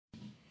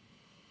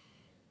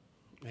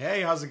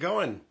Hey, how's it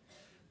going?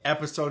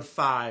 Episode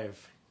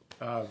 5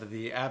 of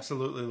the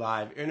Absolutely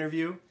Live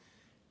interview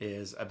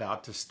is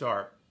about to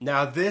start.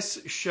 Now,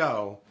 this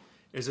show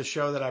is a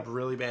show that I've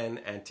really been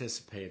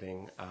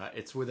anticipating.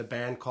 It's with a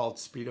band called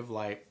Speed of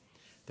Light.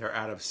 They're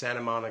out of Santa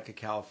Monica,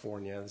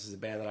 California. This is a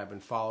band that I've been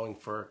following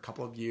for a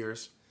couple of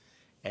years,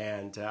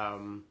 and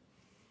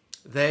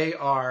they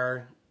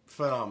are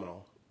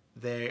phenomenal.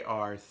 They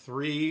are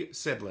 3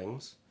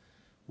 siblings.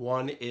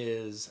 One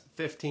is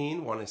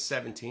 15, one is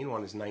 17,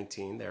 one is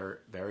 19. They're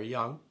very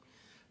young.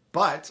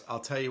 But I'll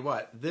tell you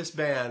what, this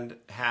band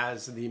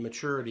has the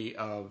maturity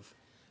of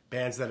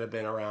bands that have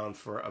been around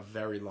for a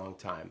very long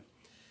time.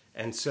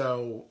 And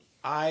so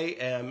I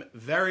am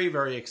very,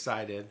 very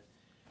excited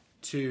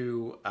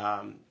to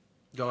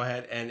go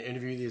ahead and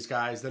interview these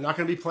guys. They're not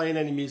going to be playing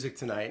any music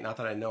tonight, not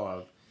that I know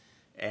of.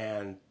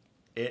 And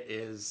it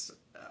is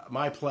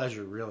my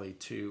pleasure, really,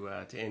 to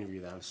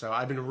interview them. So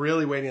I've been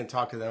really waiting to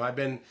talk to them. I've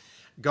been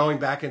going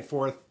back and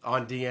forth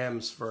on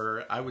DMs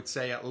for, I would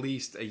say, at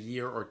least a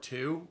year or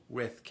two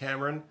with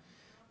Cameron,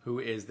 who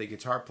is the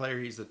guitar player.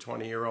 He's the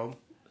 20-year-old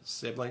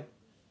sibling.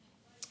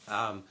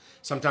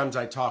 Sometimes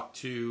I talk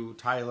to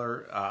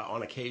Tyler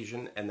on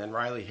occasion, and then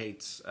Riley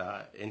hates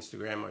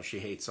Instagram, or she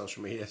hates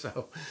social media,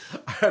 so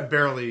I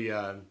barely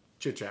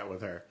chit-chat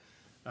with her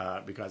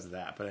because of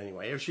that. But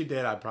anyway, if she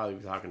did, I'd probably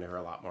be talking to her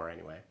a lot more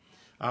anyway.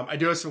 I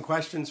do have some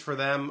questions for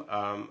them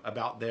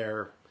about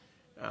their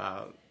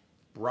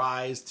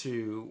rise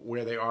to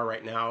where they are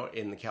right now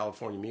in the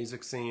California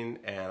music scene,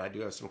 and I do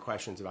have some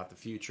questions about the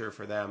future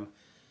for them.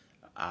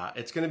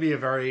 It's going to be a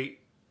very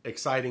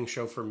exciting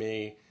show for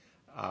me.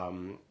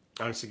 I'm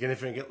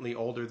significantly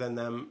older than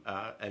them,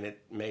 and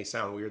it may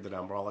sound weird that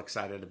I'm all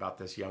excited about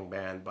this young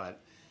band, but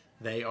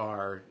they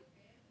are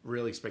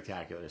really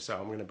spectacular, so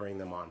I'm going to bring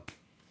them on.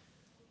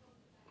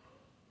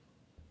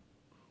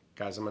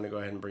 Guys, I'm going to go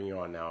ahead and bring you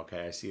on now,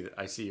 okay?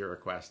 I see your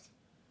request,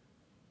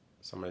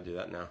 so I'm going to do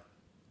that now.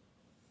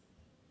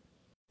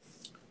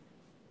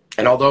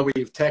 And although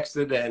we've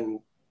texted and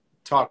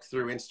talked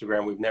through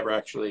Instagram, we've never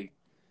actually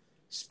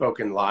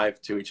spoken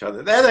live to each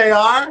other. There they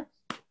are.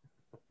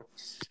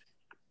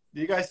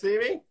 Do you guys see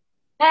me?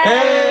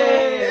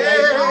 Hey!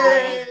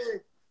 Hey!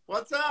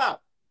 What's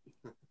up?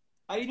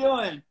 How you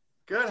doing?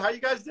 Good. How you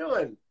guys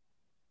doing?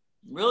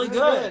 Really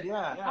good.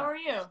 Yeah. How are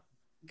you?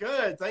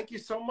 Good. Thank you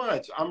so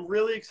much. I'm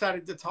really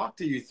excited to talk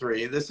to you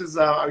three. This is,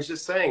 I was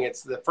just saying,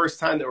 it's the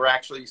first time that we're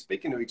actually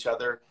speaking to each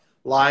other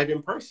live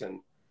in person.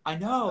 I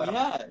know.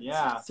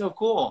 Yeah. It's so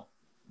cool.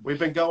 We've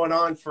been going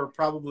on for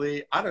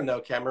probably, I don't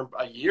know, Cameron,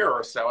 a year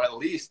or so at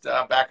least,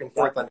 back and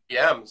forth on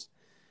DMs.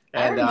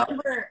 And I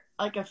remember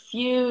a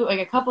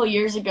couple of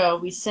years ago,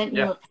 we sent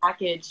you a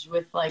package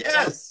with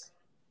a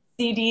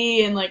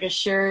CD and a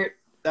shirt.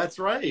 That's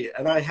right.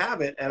 And I have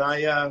it. And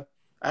I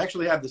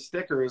actually have the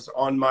stickers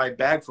on my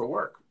bag for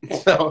work.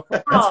 So,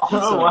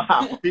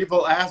 wow.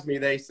 People ask me,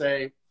 they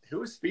say,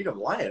 who is Speed of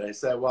Light? I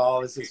said,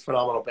 well, this is a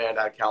phenomenal band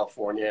out of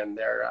California. And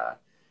they're,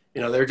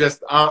 they're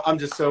just, I'm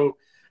just so,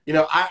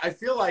 I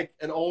feel like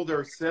an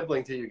older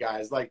sibling to you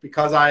guys,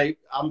 because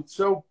I'm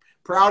so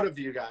proud of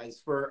you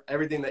guys for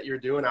everything that you're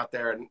doing out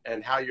there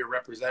and how you're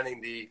representing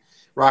the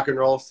rock and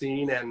roll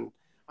scene. And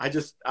I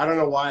don't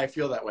know why I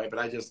feel that way, but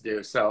I just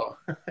do. So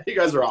you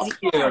guys are awesome.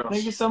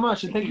 Thank you so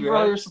much. And thank you for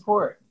all your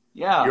support.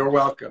 Yeah. You're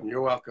welcome.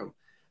 You're welcome.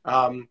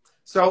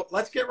 So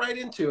let's get right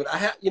into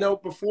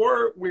it.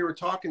 Before we were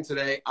talking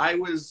today, I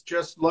was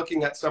just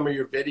looking at some of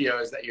your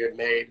videos that you had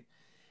made.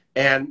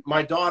 And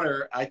my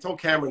daughter, I told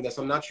Cameron this,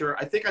 I'm not sure.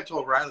 I think I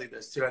told Riley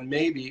this too, and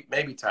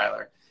maybe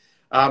Tyler.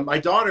 My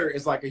daughter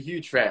is a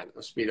huge fan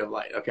of Speed of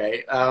Light,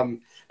 okay?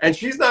 And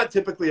she's not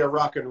typically a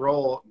rock and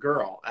roll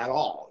girl at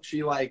all.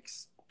 She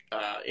likes,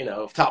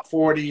 top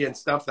 40 and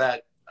stuff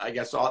that I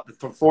guess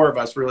the 4 of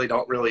us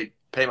don't really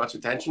pay much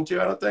attention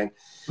to, I don't think.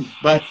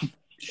 But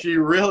she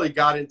really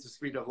got into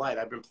Speed of Light.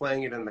 I've been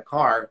playing it in the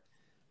car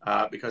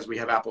because we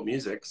have Apple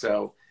Music.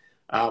 So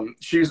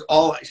she was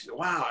she said,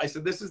 wow. I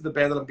said, this is the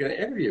band that I'm going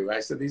to interview. I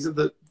said, these are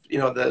the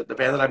band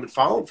that I've been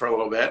following for a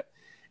little bit.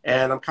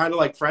 And I'm kind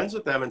of friends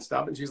with them and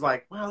stuff. And she's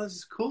like, wow, this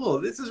is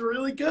cool. This is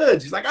really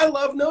good. She's like, I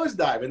love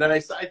Nosedive. And then I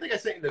think I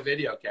sent you the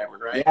video,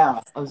 Cameron, right?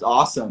 Yeah, that was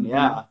awesome.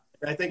 Yeah.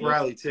 And I think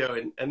Riley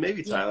too. And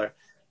maybe Tyler.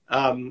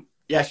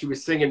 She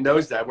was singing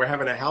Nosedive. We're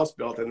having a house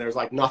built and there's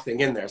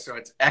nothing in there. So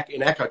it's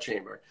an echo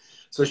chamber.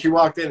 So she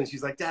walked in and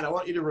she's like, Dad, I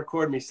want you to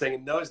record me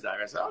singing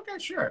Nosedive. I said, okay,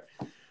 sure.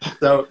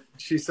 So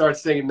she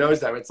starts singing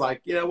Nosedive. It's why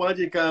don't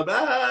you come?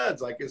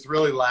 It's it's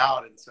really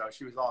loud. And so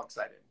she was all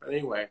excited. But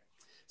anyway,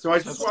 so I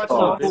was just watching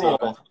the video.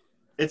 Cool.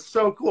 It's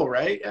so cool,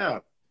 right? Yeah.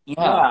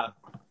 Yeah.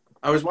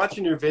 I was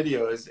watching your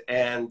videos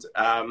and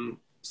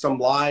some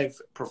live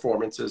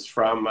performances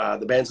from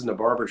the Bands in the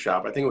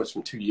Barbershop. I think it was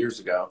from 2 years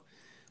ago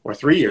or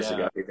 3 years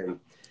ago even.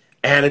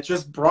 And it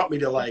just brought me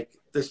to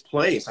this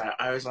place.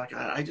 I was like,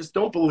 I just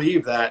don't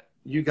believe that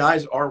you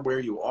guys are where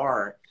you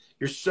are.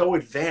 You're so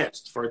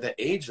advanced for the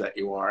age that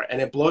you are. And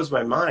it blows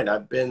my mind.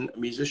 I've been a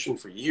musician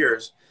for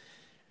years.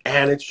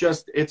 And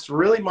it's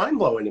really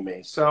mind-blowing to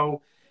me.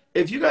 So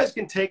if you guys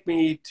can take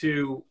me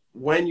to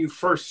when you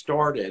first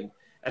started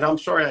and I'm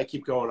sorry I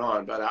keep going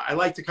on, but I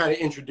like to kind of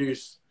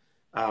introduce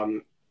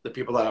the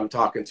people that I'm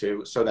talking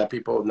to so that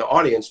people in the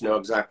audience know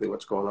exactly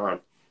what's going on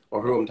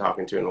or who I'm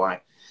talking to and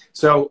why.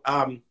 So,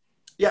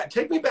 yeah,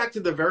 take me back to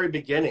the very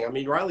beginning. I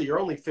mean, Riley, you're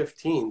only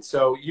 15,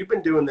 so you've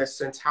been doing this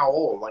since how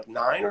old? Like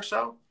 9 or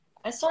so?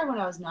 I started when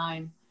I was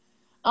 9.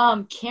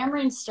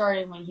 Cameron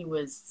started when he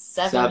was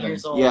 7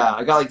 years old. Yeah,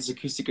 I got like this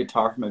acoustic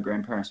guitar from my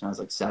grandparents when I was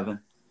like 7.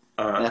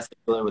 And that's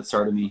really what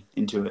started me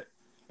into it.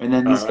 And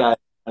then these guys,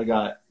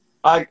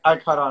 I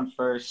caught on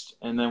first,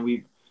 and then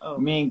me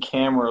and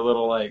Cam were a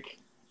little like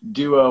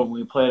duo when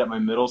we played at my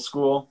middle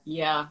school.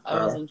 Yeah,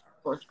 I was in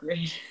 4th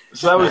grade.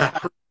 So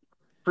that was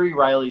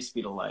pre-Riley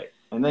Speed of Light.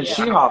 And then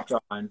she hopped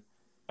on,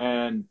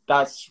 and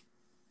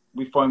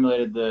we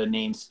formulated the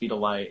name Speed of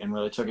Light and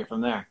really took it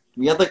from there.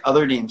 We had like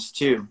other names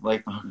too,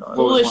 like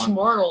Foolish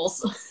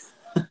Mortals.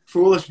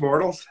 Foolish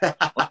Mortals?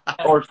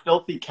 Or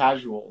Filthy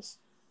Casuals.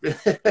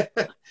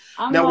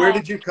 Now, where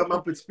did you come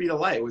up with Speed of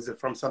Light? Was it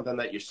from something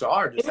that you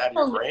saw, or just out of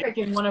your brain? Lyric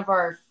in one of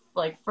our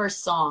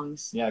first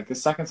songs. Yeah, the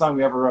second song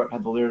we ever wrote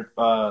had the lyric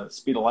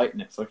 "Speed of Light"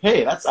 in it. It's like,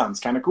 hey, that sounds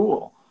kind of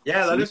cool.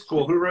 Yeah, that is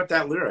cool. Who wrote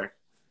that lyric?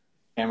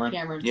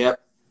 Cameron. Yep.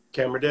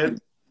 Cameron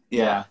did.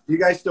 Yeah. Do you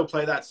guys still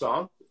play that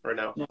song or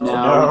no?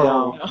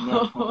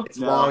 No. It's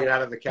long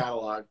out of the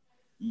catalog.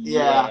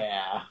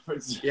 Yeah.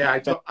 Yeah,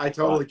 I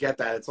totally get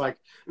that. It's like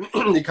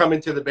you come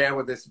into the band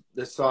with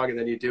this song and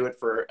then you do it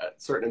for a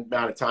certain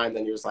amount of time,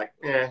 then you're just like,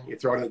 you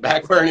throw it in the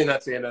back burner and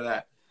that's the end of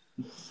that.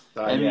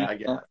 So, I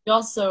get it. We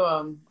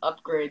also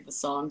upgrade the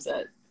songs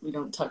that we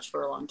don't touch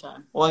for a long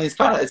time. Well, it's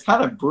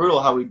kind of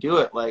brutal how we do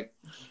it. Like,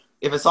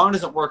 if a song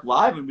doesn't work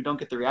live and we don't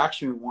get the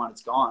reaction we want,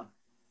 it's gone.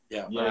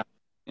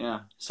 Yeah.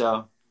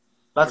 So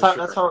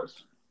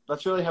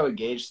that's really how we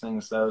gauge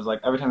things. So it's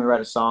like every time we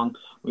write a song,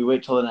 we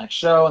wait till the next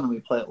show and then we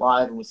play it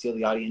live and we see how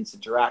the audience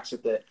interacts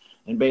with it.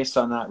 And based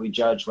on that, we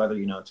judge whether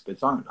it's a good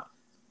song or not.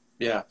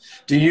 Yeah.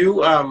 Do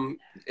you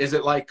is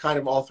it like kind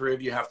of all three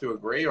of you have to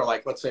agree, or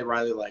like let's say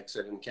Riley likes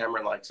it and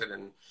Cameron likes it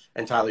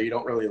and Tyler, you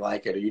don't really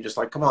like it, or you just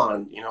like, come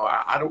on,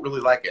 I don't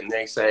really like it, and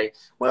they say,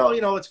 well,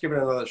 let's give it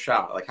another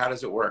shot. Like, how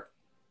does it work?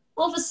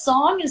 Well, if a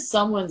song is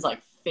someone's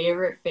like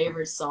favorite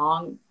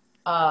song,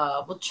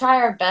 we'll try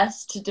our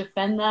best to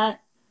defend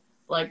that.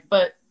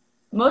 But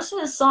most of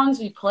the songs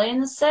we play in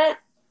the set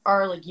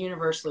are like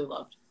universally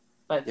loved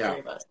by the three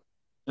of us.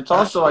 It's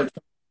also like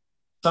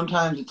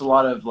sometimes it's a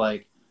lot of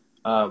like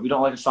we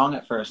don't like a song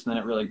at first, and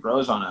then it really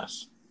grows on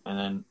us, and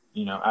then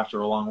after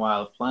a long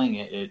while of playing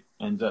it, it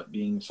ends up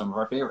being some of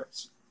our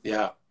favorites.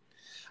 Yeah.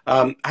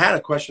 I had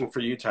a question for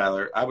you,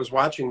 Tyler. I was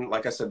watching,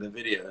 like I said, the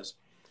videos.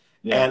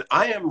 Yeah. And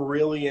I am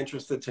really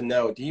interested to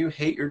know, do you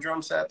hate your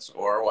drum sets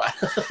or what?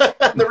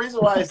 The reason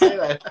why I say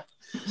that,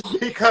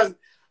 because,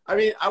 I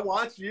mean, I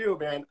watch you,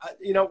 man.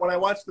 When I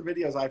watch the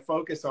videos, I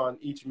focus on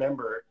each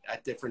member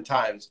at different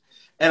times.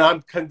 And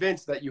I'm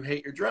convinced that you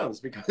hate your drums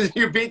because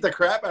you beat the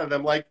crap out of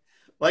them. Like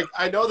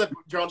I know that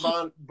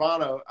Bonzo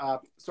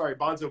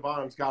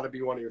Bonham's got to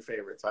be one of your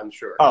favorites, I'm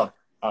sure. Oh,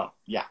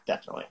 yeah,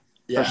 definitely.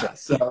 Yeah, sure.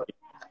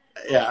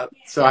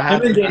 So I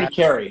have him and Danny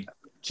Carey,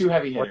 2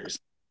 heavy hitters.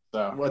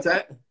 So what's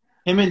that?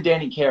 Him and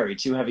Danny Carey,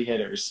 2 heavy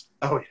hitters.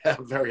 Oh, yeah,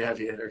 very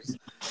heavy hitters,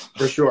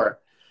 for sure.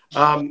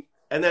 And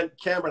then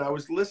Cameron, I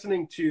was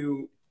listening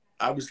to,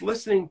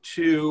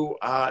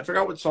 I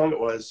forgot what song it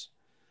was.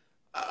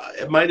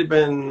 It might have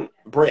been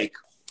Break.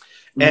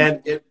 Mm-hmm.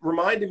 And it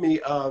reminded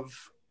me of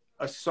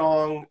a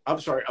song,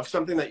 of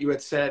something that you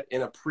had said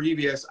in a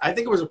previous, I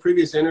think it was a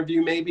previous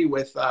interview maybe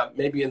with,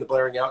 maybe in the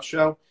Blaring Out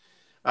show.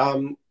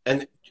 And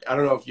I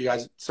don't know if you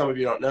guys, some of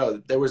you don't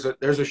know, there's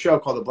a show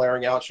called The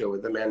Blaring Out Show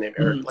with a man named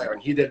Eric Blair,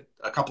 and he did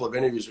a couple of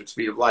interviews with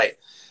Speed of Light.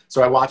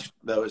 So I watched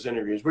those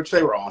interviews, which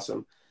they were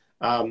awesome.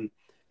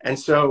 And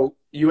so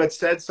you had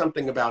said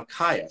something about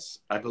Kyuss,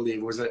 I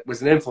believe, was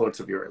an influence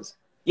of yours.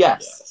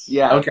 Yes.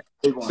 Yeah. Okay.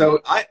 So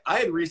I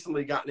had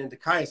recently gotten into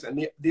Kyuss,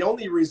 and the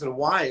only reason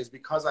why is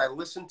because I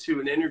listened to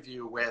an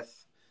interview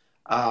with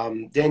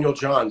Daniel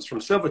Johns from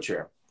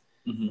Silverchair.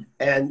 Mm-hmm.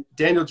 And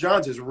Daniel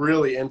Johns is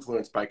really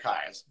influenced by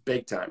Kyuss,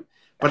 big time.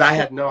 But I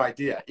had no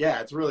idea.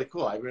 Yeah, it's really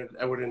cool. I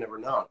would have never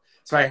known.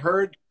 So I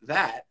heard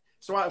that.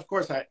 So of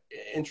course I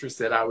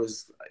interested. I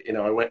was,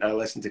 I went and I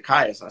listened to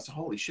Kyuss. I said,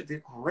 "Holy shit, they're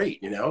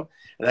great!" And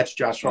that's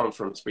Josh Homme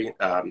from Queens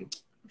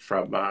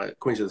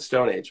of the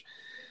Stone Age.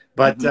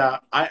 But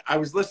I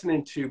was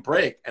listening to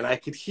Break, and I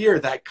could hear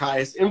that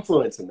Kyuss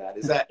influence in that.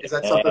 Is that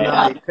something that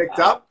I picked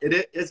up?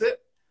 Is it?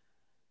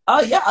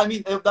 Yeah. I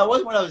mean, that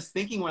wasn't what I was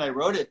thinking when I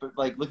wrote it, but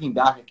like looking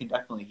back, I can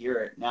definitely hear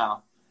it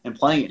now and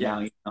playing it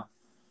now.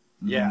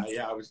 Yeah,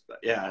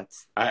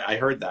 I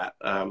heard that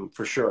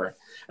for sure,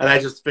 and I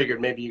just figured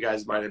maybe you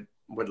guys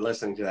would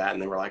listen to that,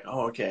 and they were like,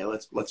 "Oh, okay,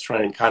 let's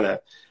try and kind of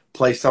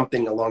play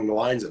something along the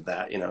lines of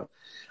that,"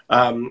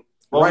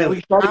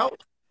 Riley,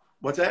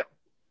 what's that?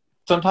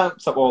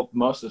 Sometimes,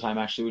 most of the time,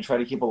 actually, we try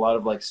to keep a lot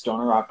of like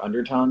stoner rock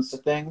undertones to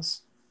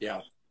things.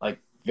 Yeah, like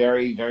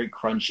very, very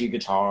crunchy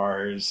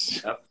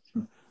guitars. Yep.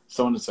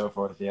 So on and so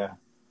forth. Yeah.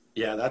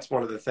 Yeah, that's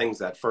one of the things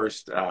that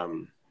first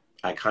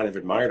I kind of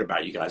admired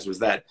about you guys was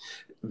that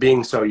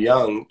being so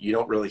young, you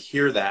don't really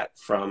hear that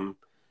from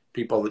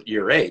people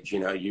your age. You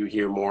know, you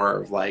hear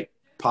more of like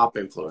pop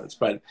influence,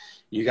 but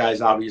you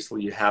guys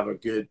obviously you have a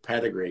good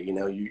pedigree. You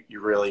know, you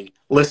really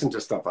listen to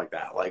stuff like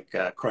that, like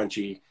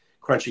crunchy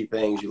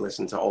things. You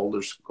listen to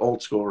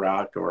old school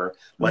rock or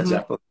Led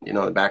Zeppelin, you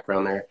know, in the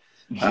background there.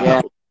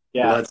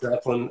 Led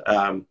Zeppelin,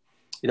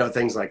 you know,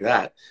 things like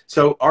that.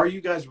 So are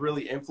you guys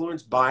really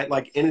influenced by,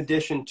 like, in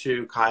addition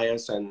to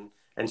Kyuss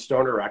and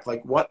Stoner Rock,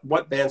 like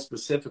what band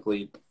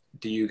specifically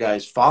do you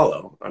guys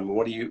follow? I mean,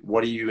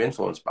 what are you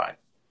influenced by?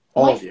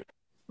 All of you.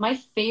 My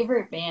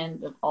favorite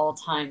band of all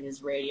time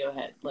is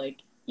Radiohead.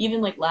 Like, even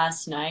like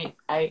last night,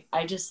 I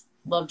just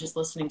love just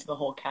listening to the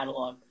whole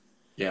catalog.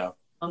 Yeah.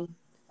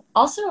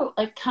 Also,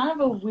 like, kind of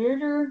a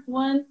weirder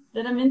one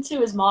that I'm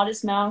into is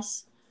Modest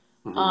Mouse.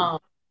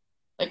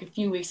 Like a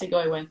few weeks ago,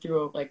 I went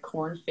through a like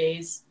Korn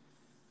phase.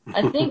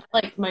 I think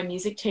like my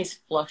music taste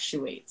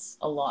fluctuates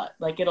a lot.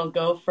 Like, it'll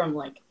go from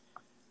like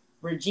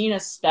Regina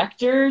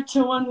Spektor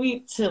to one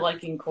week to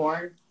liking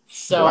Korn.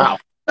 So wow,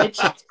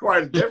 it's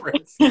quite a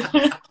difference.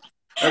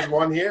 There's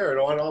one here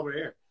and one over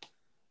here.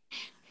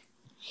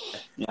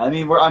 Yeah, I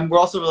mean, we're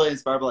also really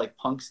inspired by like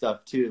punk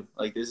stuff too.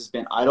 Like, there's this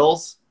band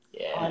Idols.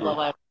 Yeah, I love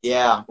Idols.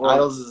 Yeah,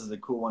 Idols is a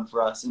cool one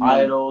for us. And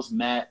Idols,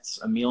 Mets,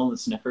 Emil and the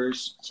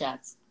Sniffers,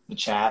 the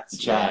Chats.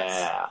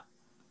 Yeah.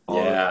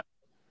 Yeah.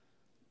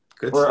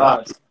 Good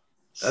stuff.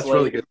 That's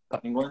really good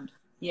stuff. England.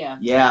 Yeah.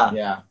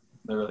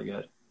 They're really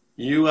good.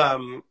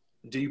 You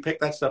do you pick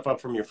that stuff up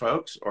from your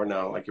folks or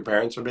no? Like, your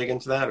parents are big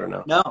into that or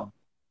no? No.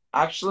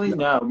 Actually,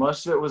 no.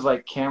 Most of it was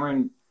like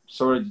Cameron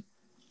sort of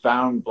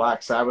found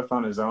Black Sabbath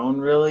on his own,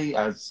 really,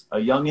 as a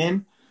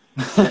youngin,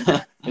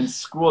 and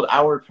schooled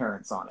our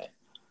parents on it.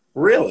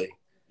 Really?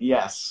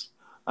 Yes.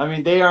 I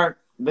mean, they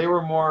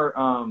were more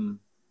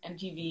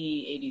MTV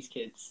 80s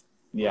kids.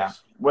 Yeah,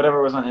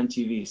 whatever was on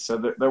MTV. So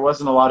there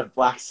wasn't a lot of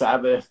Black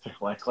Sabbath or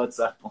like Led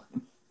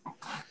Zeppelin.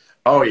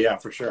 Oh yeah,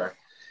 for sure.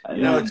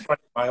 You know, it's funny.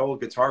 My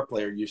old guitar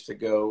player used to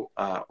go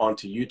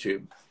onto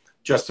YouTube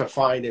just to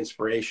find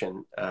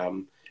inspiration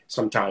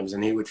sometimes,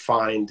 and he would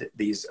find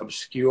these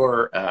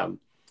obscure,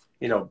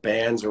 you know,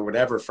 bands or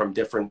whatever from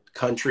different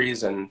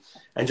countries, and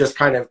just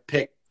kind of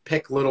pick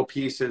little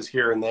pieces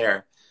here and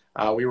there.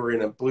 We were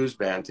in a blues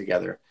band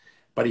together,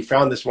 but he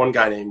found this one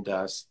guy named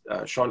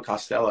Sean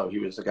Costello. He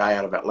was a guy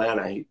out of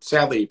Atlanta. He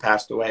sadly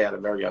passed away at a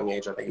very young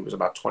age. I think he was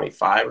about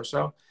 25 or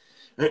so.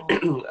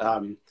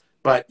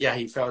 But yeah,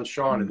 he found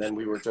Sean, and then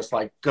we were just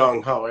like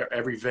gung ho.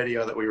 Every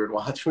video that we would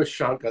watch was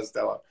Sean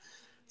Costello.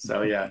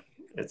 So yeah,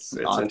 it's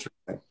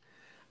interesting.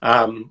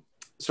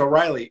 So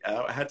Riley,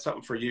 I had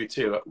something for you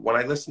too. When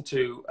I listen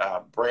to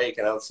Break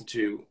and I listen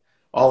to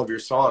all of your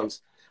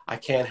songs, I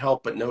can't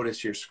help but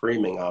notice you're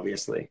screaming,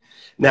 obviously.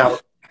 Now,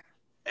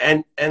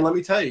 and let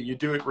me tell you, you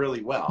do it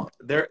really well.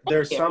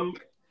 There's some,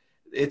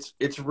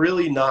 it's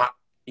really not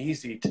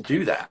easy to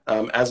do that.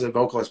 As a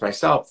vocalist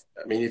myself,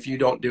 I mean, if you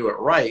don't do it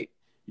right,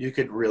 you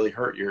could really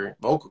hurt your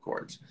vocal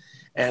cords.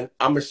 And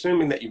I'm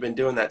assuming that you've been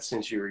doing that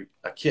since you were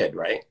a kid,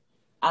 right?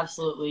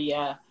 Absolutely,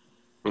 yeah.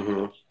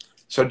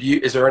 So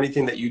is there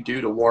anything that you do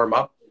to warm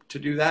up to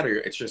do that, or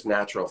it's just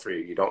natural for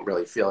you? You don't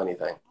really feel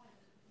anything?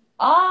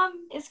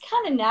 It's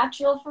kind of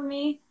natural for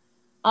me.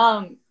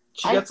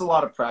 She gets a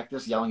lot of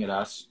practice yelling at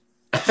us.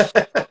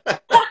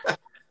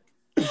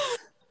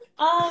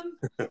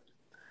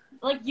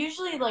 Like,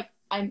 usually, like,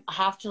 I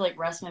have to like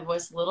rest my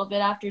voice a little bit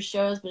after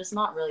shows, but it's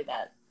not really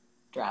that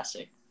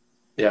drastic.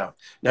 Yeah.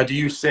 Now, do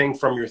you sing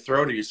from your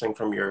throat, or you sing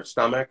from your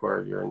stomach,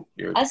 or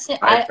your?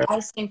 I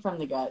sing from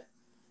the gut.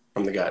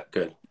 From the gut.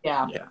 Good.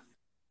 Yeah.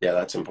 Yeah,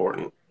 that's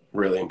important.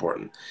 Really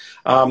important.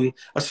 A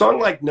song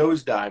like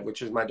Nosedive,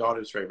 which is my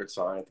daughter's favorite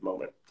song at the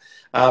moment.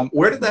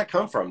 Where did that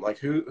come from? Like,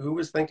 who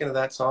was thinking of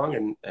that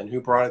song, and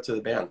who brought it to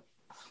the band?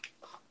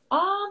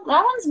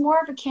 That one's more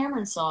of a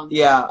Cameron song.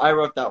 Yeah, I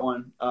wrote that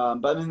one.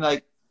 But I mean,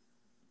 like,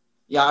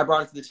 yeah, I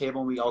brought it to the table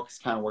and we all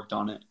just kind of worked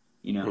on it,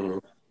 you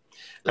know.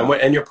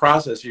 And your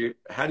process,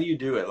 how do you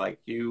do it? Like,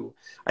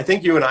 I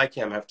think you and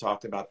ICAM have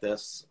talked about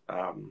this,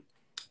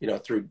 you know,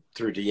 through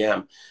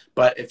DM.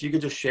 But if you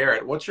could just share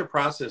it, what's your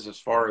process as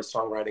far as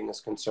songwriting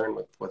is concerned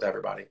with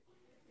everybody?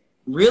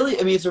 Really,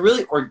 I mean, it's a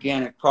really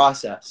organic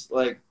process.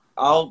 Like,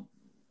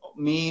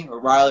 me or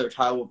Riley or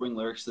Tyler will bring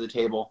lyrics to the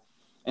table,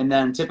 and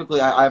then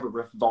typically I have a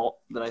riff vault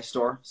that I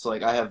store. So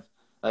like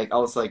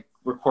I'll just like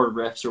record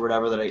riffs or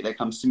whatever that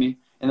comes to me,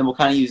 and then we'll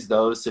kind of use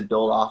those to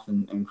build off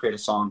and create a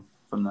song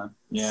from them.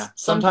 Yeah.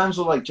 Sometimes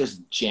we'll like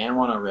just jam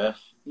on a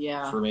riff.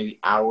 Yeah. For maybe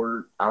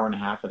hour and a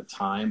half at a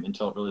time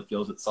until it really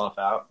feels itself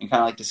out, and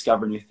kind of like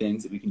discover new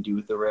things that we can do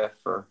with the riff,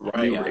 or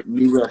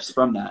new riffs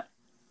from that.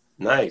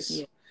 Nice.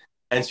 Yeah.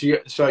 And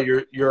so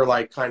you're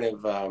like kind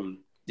of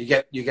you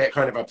get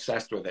kind of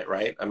obsessed with it,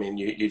 right? I mean,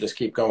 you just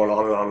keep going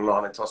on and on and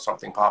on until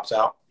something pops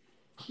out.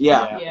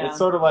 Yeah. It's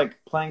sort of like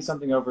playing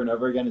something over and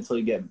over again until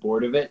you get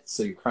bored of it,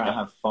 so you kind of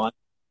have fun,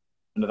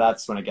 and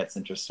that's when it gets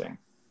interesting.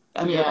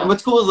 I mean, and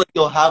what's cool is like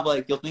you'll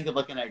think of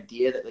like an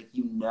idea that like,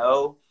 you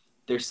know,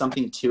 there's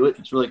something to it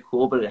that's really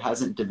cool, but it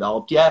hasn't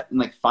developed yet, and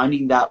like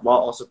finding that while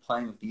also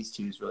playing with these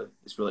two is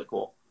really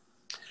cool.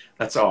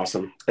 That's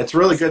awesome. It's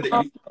really good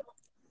that you.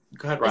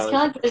 Go ahead, Riley. It's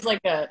kind of like there's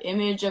like a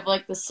image of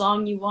like the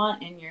song you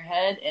want in your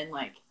head, and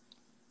like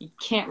you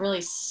can't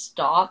really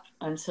stop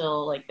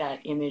until like that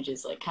image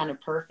is like kind of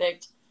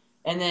perfect,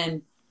 and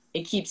then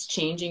it keeps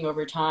changing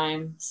over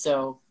time.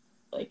 So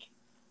like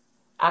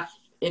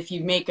if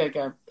you make like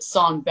a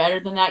song better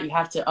than that, you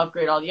have to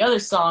upgrade all the other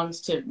songs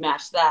to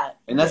match that.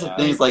 And that's the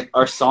thing is like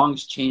our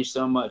songs change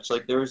so much.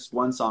 Like there was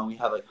one song we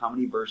have like how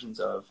many versions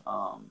of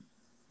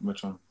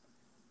Which one?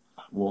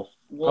 Wolf.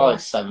 Probably like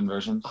 7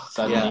 versions,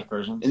 8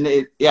 versions. And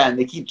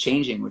they keep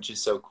changing, which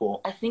is so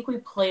cool. I think we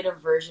played a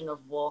version of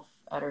Wolf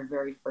at our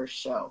very first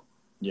show.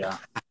 Yeah.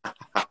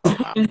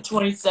 In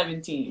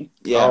 2017.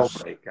 Yeah. Oh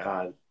my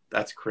God.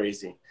 That's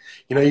crazy.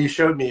 You know, you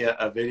showed me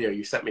a video.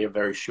 You sent me a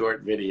very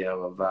short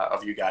video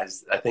of you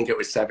guys. I think it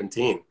was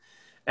 17.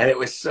 And it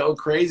was so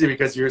crazy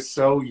because you're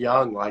so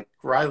young. Like,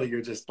 Riley,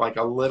 you're just like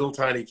a little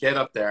tiny kid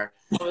up there.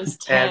 I was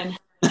 10. And,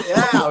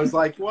 yeah, I was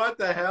like, what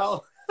the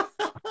hell?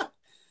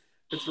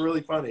 It's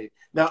really funny.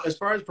 Now, as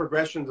far as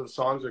progressions of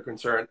songs are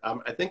concerned,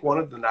 I think one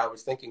of them I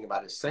was thinking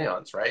about is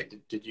Seance, right?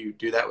 Did you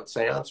do that with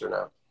Seance or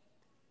no?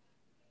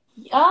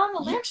 The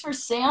lyrics for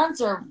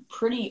Seance are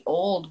pretty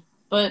old,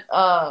 but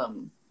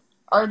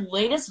our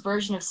latest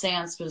version of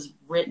Seance was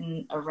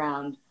written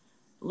around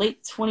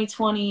late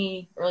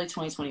 2020, early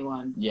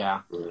 2021.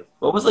 Yeah. There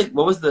was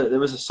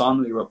a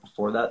song that we wrote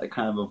before that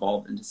kind of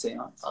evolved into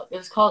Seance. It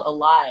was called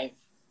Alive,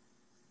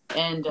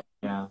 and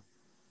yeah,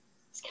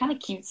 it's kind of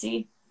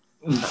cutesy.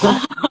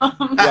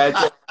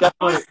 Yeah,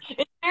 definitely.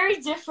 It's very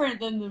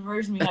different than the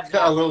version we have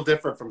now. A little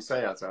different from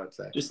Seance, I would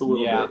say. Just a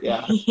little bit,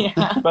 yeah.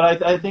 Yeah.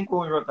 But I think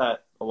when we wrote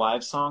that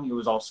Alive song, it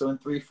was also in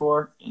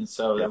 3/4, and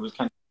so it was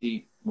kind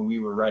of when we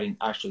were writing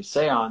actually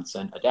Seance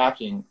and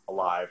adapting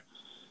Alive,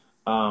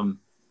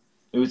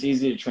 it was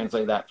easy to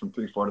translate that from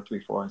 3/4 to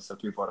 3/4 instead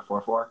of 3/4 to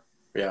 4/4.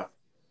 Yeah.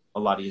 A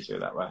lot easier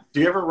that way.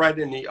 Do you ever write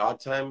any odd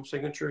time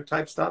signature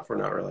type stuff or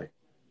not really?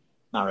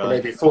 Not Or really.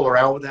 maybe fool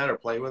around with that or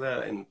play with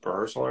it in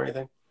rehearsal or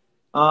anything?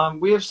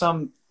 We have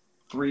some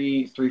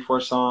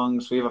 3/4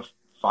 songs. We have a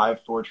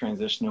 5/4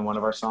 transition in one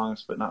of our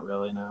songs, but not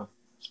really, no.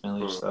 It's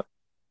mainly just stuff.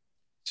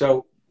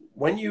 So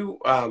when you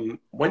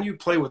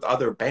play with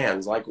other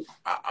bands, like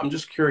I'm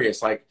just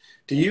curious, like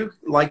do you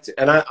like to,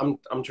 and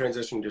I'm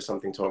transitioning to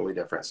something totally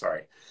different,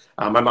 sorry.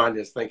 My mind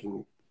is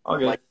thinking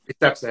like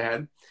steps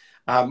ahead.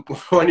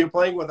 When you're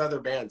playing with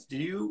other bands, do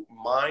you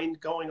mind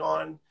going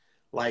on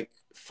like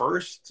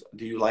first?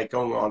 Do you like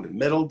going on the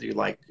middle? Do you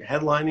like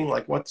headlining?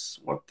 Like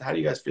how do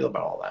you guys feel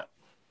about all that?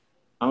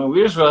 I mean,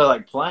 we just really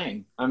like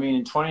playing. I mean,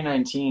 in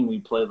 2019, we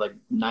played like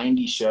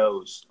 90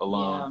 shows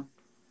alone.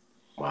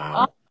 Yeah.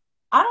 Wow.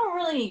 I don't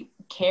really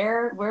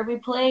care where we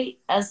play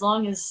as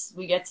long as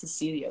we get to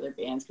see the other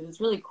bands, because it's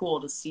really cool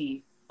to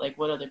see like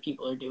what other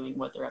people are doing,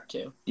 what they're up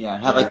to. Yeah,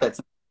 and have like that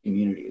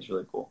community is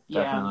really cool.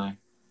 Yeah. Definitely.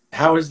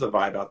 How is the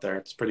vibe out there?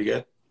 It's pretty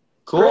good.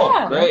 Cool.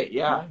 Yeah. Great.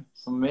 Yeah.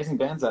 Some amazing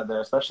bands out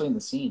there, especially in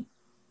the scene.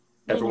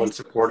 Everyone's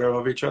supportive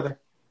of each other.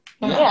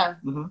 Yeah.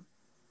 Mm-hmm.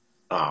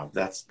 Oh,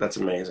 that's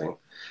amazing.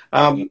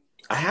 I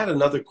had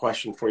another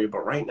question for you,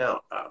 but right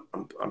now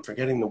I'm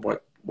forgetting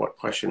what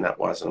question that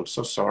was, and I'm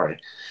so sorry.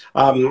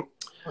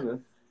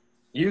 Okay.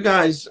 You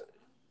guys,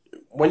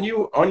 when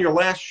you on your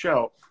last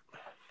show,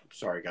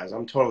 sorry guys,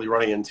 I'm totally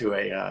running into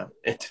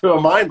a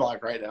mind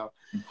block right now.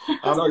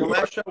 Your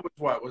last show was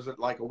what? Was it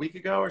like a week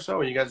ago or so?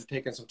 And you guys are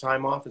taking some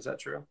time off? Is that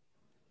true?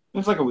 It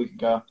was like a week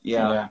ago.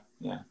 Yeah.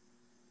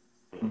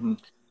 Mm-hmm.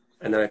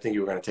 And then I think you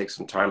were going to take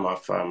some time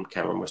off.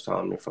 Cameron was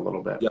telling me for a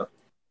little bit. Yep.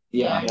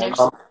 Yeah. Yeah.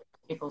 Next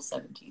April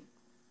 17th.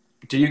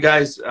 Do you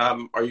guys,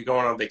 are you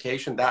going on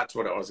vacation? That's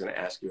what I was going to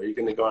ask you. Are you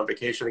going to go on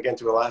vacation again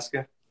to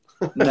Alaska?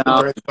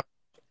 No.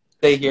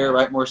 Stay here,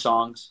 write more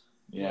songs.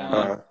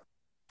 Yeah.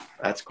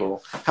 That's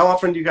cool. How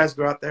often do you guys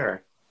go out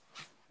there?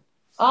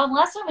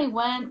 Last time we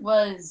went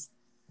was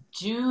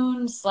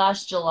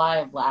June/July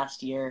of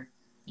last year.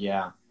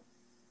 Yeah.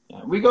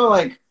 We go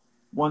like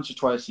once or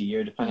twice a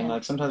year, depending.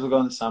 Like sometimes we'll go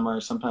in the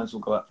summer, sometimes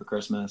we'll go out for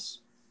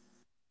Christmas.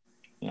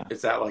 Yeah.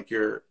 Is that like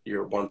your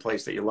one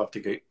place that you love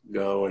to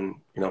go and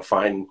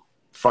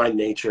find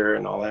nature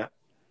and all that?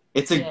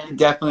 It's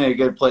definitely a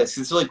good place.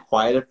 It's really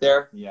quiet up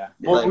there. Yeah.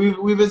 Well,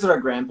 we visit our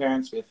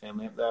grandparents. We have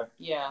family up there.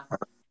 Yeah.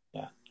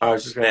 I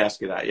was just going to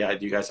ask you that. Yeah.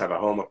 Do you guys have a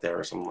home up there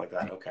or something like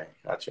that? Okay.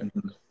 Gotcha.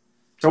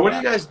 So what do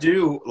you guys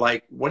do?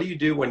 Like, what do you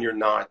do when you're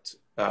not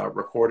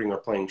recording or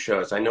playing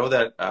shows? I know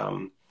that,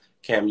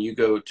 Cam, you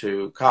go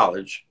to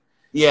college.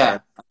 Yeah.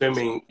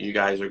 Assuming you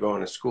guys are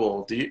going to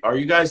school. Are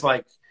you guys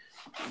like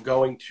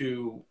going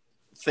to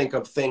think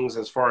of things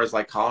as far as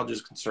like college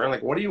is concerned?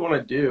 Like, what do you want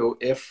to do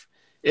if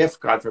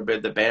God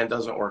forbid the band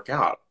doesn't work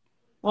out?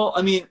 Well,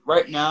 I mean,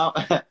 right now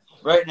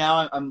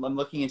I'm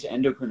looking into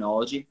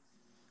endocrinology.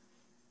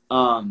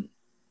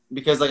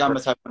 Because like I'm a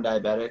type 1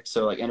 diabetic,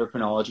 so like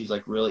endocrinology is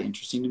like really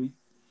interesting to me.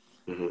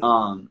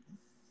 Mm-hmm.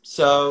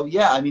 So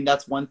yeah, I mean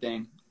that's one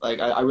thing. Like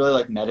I really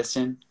like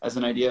medicine as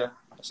an idea,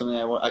 something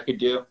I could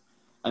do.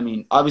 I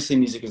mean, obviously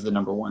music is the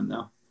number one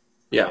though.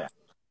 Yeah.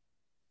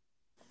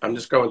 I'm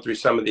just going through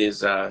some of these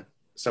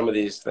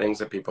things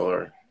that people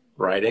are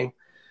writing.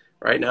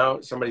 right now.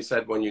 Somebody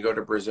said when you go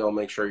to Brazil,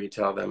 make sure you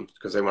tell them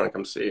because they want to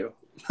come see you.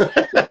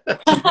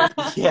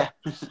 Yeah.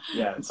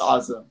 Yeah, It's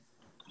awesome.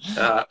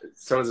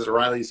 Someone says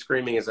Riley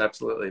screaming is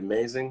absolutely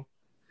amazing.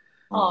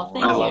 Oh,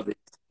 thank I you. love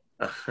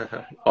these.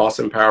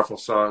 Awesome, powerful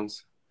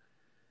songs.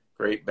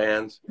 Great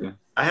bands. Yeah.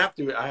 I have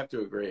to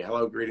agree.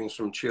 Hello, greetings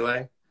from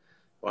Chile.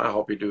 Well, I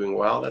hope you're doing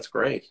well. That's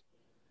great.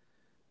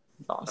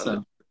 It's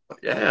awesome.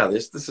 Yeah,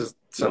 this is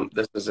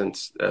in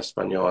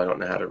Espanol. I don't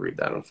know how to read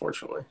that,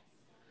 unfortunately.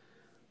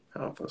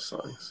 Powerful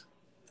songs.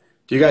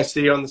 Do you guys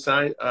see on the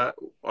side,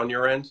 on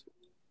your end,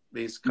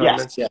 these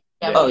comments? Yes.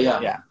 Yeah. Yeah, Oh we yeah.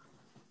 do. Yeah.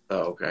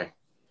 Oh, okay.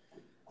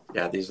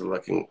 Yeah, these are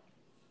looking.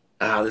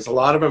 There's a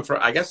lot of them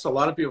I guess a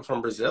lot of people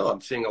from Brazil. I'm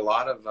seeing a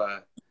lot of, I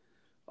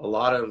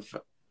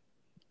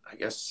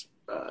guess,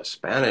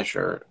 Spanish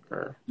or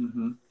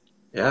Mm-hmm.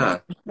 yeah.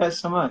 Thank you guys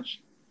so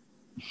much.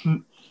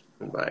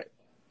 Right.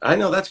 I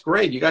know, that's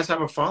great. You guys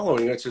have a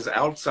following which is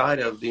outside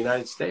of the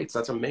United States.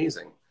 That's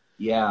amazing.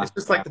 Yeah. It's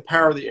just like the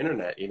power of the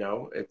internet,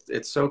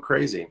 It's so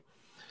crazy.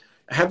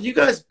 Have you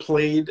guys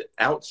played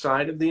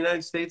outside of the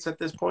United States at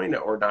this point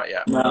or not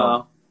yet?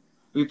 No.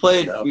 We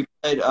played. No.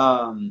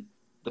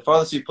 The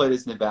farthest we played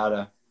is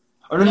Nevada.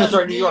 Oh no, No,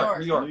 sorry, New New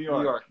York. York. New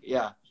York.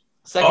 Yeah.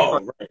 Second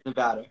part, Right.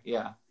 Nevada.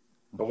 Yeah.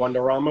 The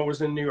Wonderama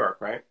was in New York,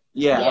 right?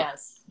 Yeah.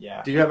 Yes.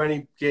 Yeah. Do you have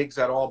any gigs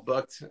at all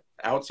booked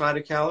outside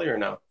of Cali or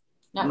no?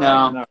 Not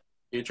No. really.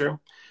 Future?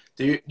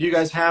 Do you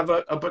guys have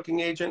a booking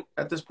agent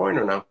at this point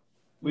or no?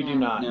 We do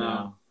not No.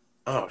 know.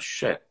 Oh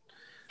shit.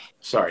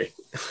 Sorry.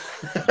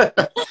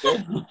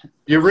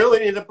 You really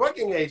need a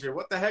booking agent.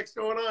 What the heck's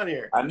going on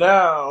here? I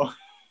know.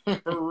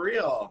 For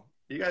real.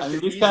 You guys I mean,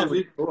 should we've kind of-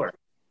 easily tour.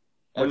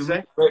 I What'd mean,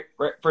 you say?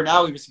 right, for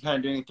now, we've just kind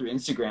of doing it through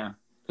Instagram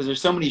because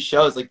there's so many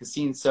shows. Like the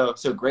scene's so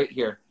great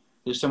here.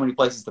 There's so many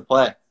places to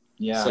play.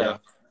 Yeah. So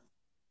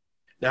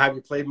Now, have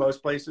you played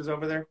most places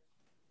over there?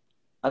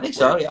 I think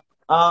so. Yeah.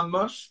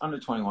 Most under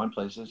 21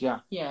 places. Yeah.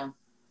 Yeah.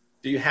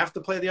 Do you have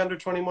to play the under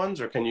 21s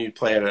or can you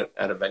play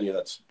at a venue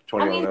that's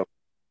 21 I mean, over?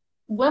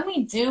 When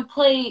we do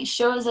play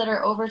shows that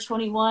are over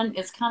 21,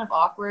 it's kind of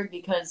awkward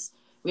because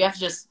we have to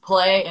just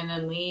play and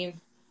then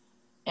leave.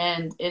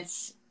 And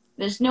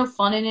there's no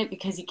fun in it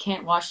because you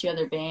can't watch the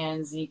other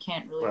bands. You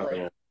can't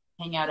really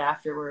hang out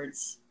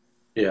afterwards.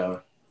 Yeah.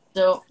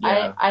 So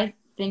Yeah. I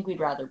think we'd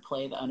rather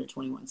play the under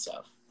 21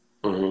 stuff.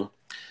 Mm-hmm.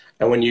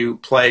 And when you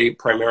play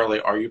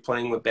primarily, are you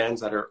playing with bands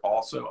that are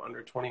also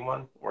under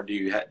 21 or do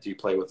you do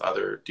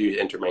you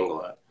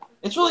intermingle that?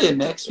 it's really a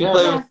mix. We Yeah,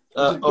 play yeah. with It's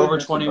a good over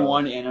mix of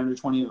 21 and under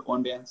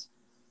 21 bands.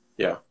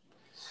 Yeah.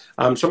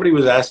 Somebody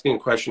was asking a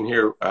question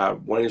here.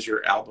 When is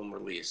your album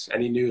release?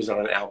 Any news on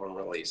an album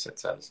release, it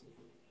says?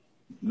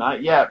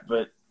 Not yet,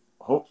 but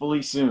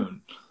hopefully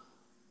soon.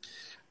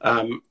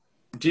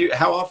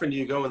 How often do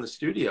you go in the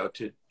studio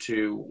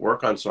to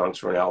work on songs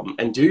for an album?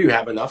 And do you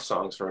have enough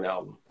songs for an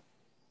album?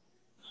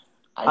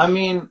 I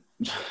mean,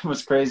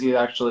 what's crazy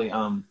actually,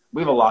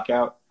 we have a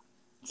lockout.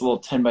 It's a little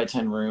 10 by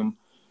 10 room.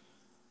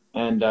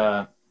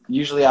 And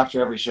usually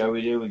after every show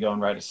we do, we go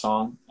and write a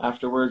song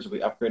afterwards.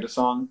 We upgrade a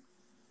song.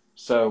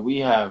 So we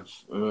have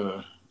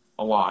a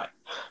lot.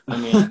 I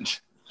mean,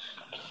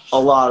 A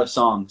lot of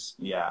songs.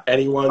 yeah.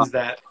 Any ones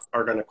that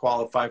are going to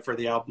qualify for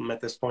the album at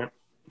this point?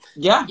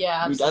 Yeah.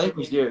 Yeah, I think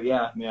we do.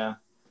 Yeah. Yeah.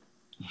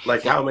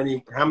 Like how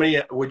many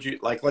would you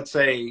like? Let's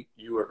say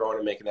you were going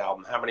to make an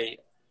album. How many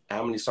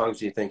songs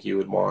do you think you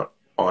would want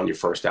on your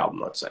first album?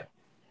 Let's say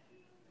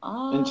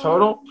In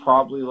total,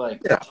 probably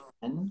like 10.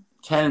 10 in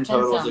 10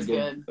 total is sounds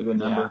good. a good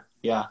number.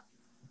 Yeah.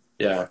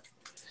 yeah.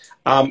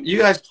 You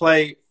guys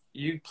play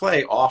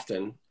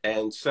often,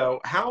 and so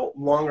how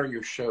long are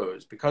your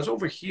shows? Because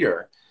over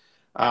here,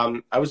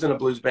 I was in a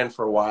blues band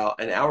for a while,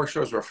 and our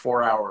shows were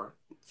 4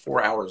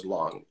 hours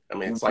long. I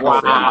mean, it's like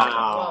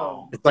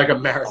Wow. it's like a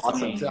marathon.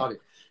 Awesome. I'm telling you.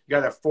 You got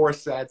to have 4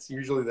 sets.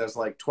 Usually, there's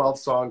like 12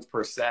 songs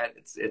per set.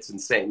 It's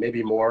insane,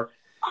 maybe more.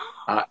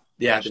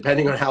 Yeah,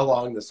 depending on how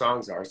long the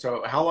songs are.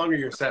 So, how long are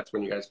your sets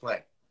when you guys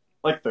play?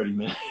 Like 30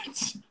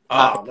 minutes.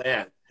 Oh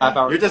man, Half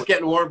hour. you're just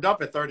getting warmed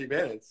up at 30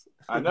 minutes.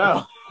 I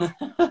know.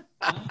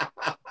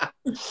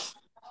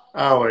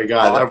 Oh my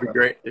god, that would be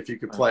great if you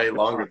could play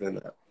longer than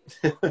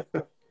that.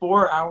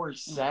 4-hour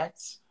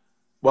sets.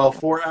 Well,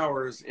 4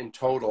 hours in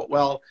total.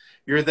 Well,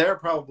 you're there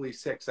probably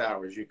 6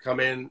 hours. You come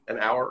in an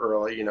hour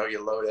early,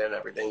 you load in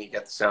everything, you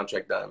get the sound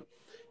check done.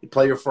 You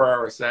play your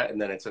 4-hour set,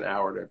 and then it's an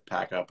hour to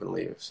pack up and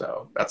leave.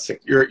 So that's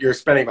you're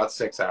spending about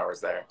 6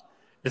 hours there.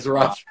 It's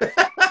rough.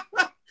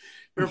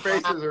 Your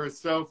faces are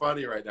so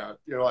funny right now.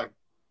 You're like,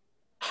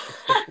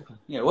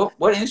 Yeah.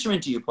 What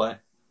instrument do you play?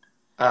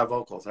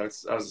 vocals. I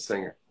was a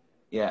singer.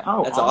 Yeah.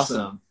 Oh, that's awesome.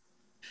 awesome.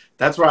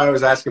 That's why I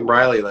was asking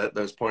Riley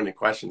those pointed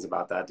questions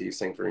about that. Do you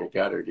sing from your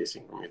gut or do you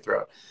sing from your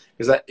throat?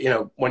 Because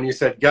when you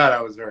said gut,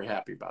 I was very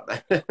happy about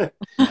that.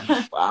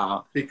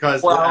 Wow.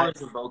 Because 4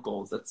 hours of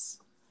vocals. That's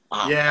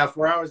wow. yeah,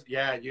 4 hours.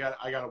 Yeah,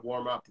 I got to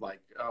warm up.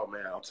 Like, oh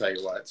man, I'll tell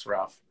you what, it's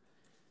rough.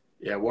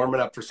 Yeah, warming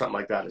up for something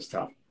like that is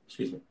tough.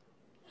 Excuse me.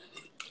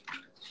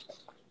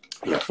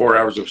 Yeah, 4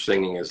 hours of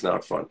singing is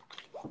not fun.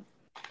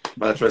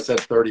 But that's why I said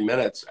 30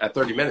 minutes. At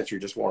 30 minutes, you're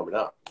just warming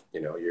up.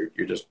 You're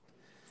just.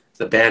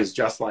 the band's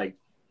just like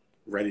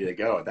ready to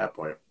go at that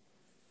point.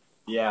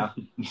 Yeah.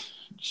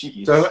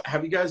 Jeez. So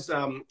have you guys,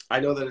 I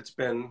know that it's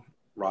been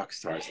rock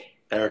stars.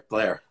 Eric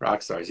Blair,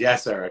 rock stars.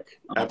 Yes, Eric.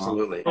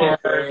 Absolutely.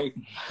 Eric.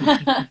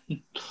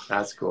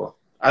 That's cool.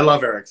 I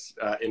love Eric's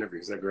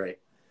interviews. They're great.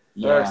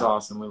 Yeah. Eric's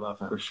awesome. We love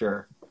him. For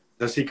sure.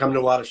 Does he come to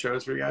a lot of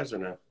shows for you guys or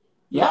no?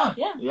 Yeah.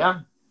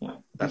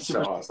 That's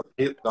so awesome.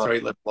 So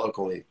he lived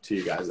locally to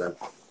you guys then.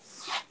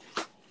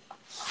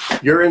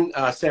 You're in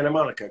Santa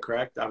Monica,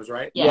 correct? I was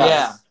right?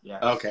 Yeah.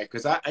 Okay,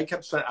 because I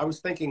kept saying, I was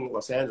thinking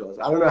Los Angeles.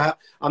 I don't know how,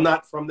 I'm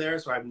not from there,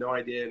 so I have no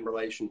idea in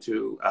relation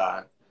to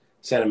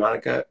Santa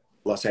Monica,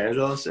 Los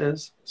Angeles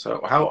is.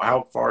 So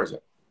how far is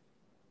it?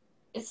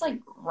 It's like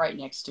right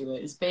next to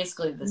it. It's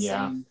basically the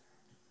same.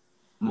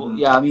 Well,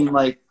 yeah, I mean,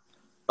 like,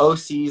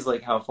 OC is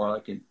like how far?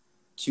 Like a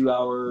 2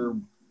 hour...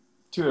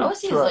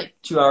 OC is like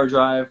 2 hour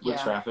drive with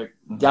traffic.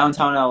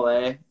 Downtown LA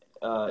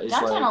is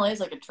downtown like, LA is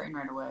like a train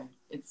ride away.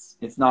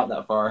 It's not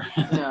that far.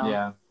 No.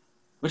 Yeah.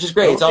 Which is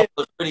great. It's also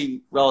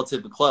pretty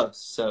relatively close,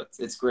 so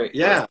it's great.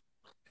 Yeah.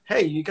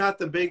 Hey, you got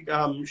the big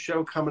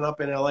show coming up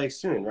in LA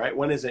soon, right?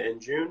 When is it? In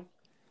June?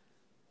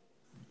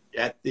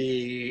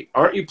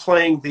 Aren't you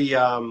playing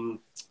the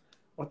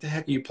what the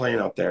heck are you playing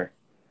out there?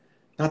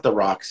 Not the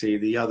Roxy,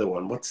 the other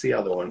one. What's the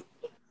other one?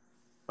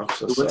 I'm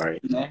so sorry.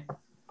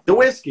 The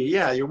Whiskey,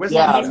 yeah, your Whiskey.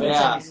 Yeah, May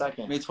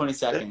 22nd. May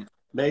 22nd.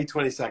 May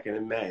 22nd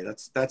in May.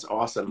 That's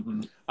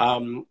awesome.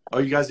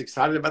 Are you guys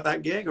excited about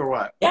that gig or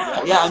what?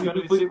 Yeah. I mean,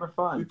 it's super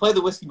fun. We played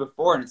the Whiskey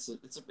before, and it's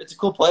a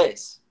cool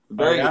place.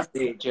 Very good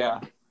stage. Yeah.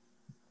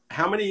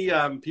 How many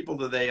people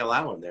do they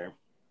allow in there?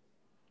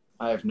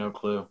 I have no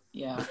clue.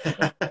 Yeah.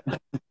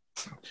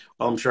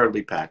 Well, I'm sure it'll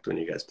be packed when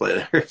you guys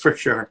play there for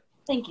sure.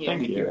 Thank you.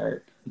 Thank you,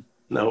 Eric.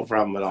 No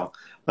problem at all.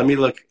 Let me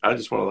look. I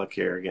just want to look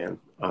here again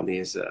on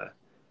these.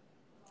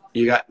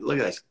 Look at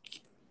this.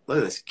 Look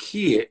at this.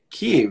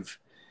 Kyiv.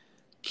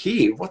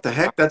 What the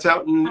heck? That's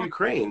out in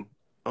Ukraine.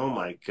 Oh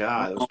my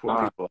God. Those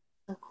poor people.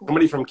 So cool.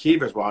 Somebody from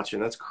Kyiv is watching.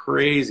 That's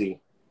crazy.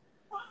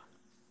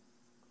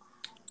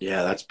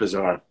 Yeah, that's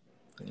bizarre.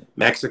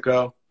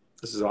 Mexico.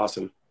 This is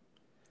awesome.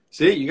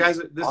 See, you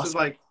guys, this is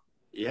like,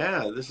 you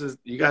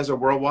guys are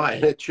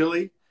worldwide.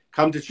 Chile.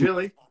 Come to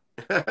Chile.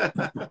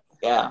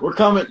 Yeah. We're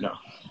coming. No.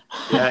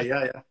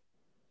 Yeah.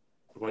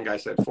 One guy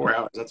said 4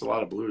 hours. That's a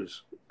lot of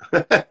blues.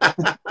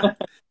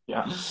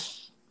 Yeah.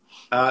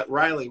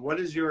 Riley, what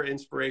is your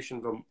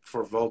inspiration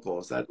for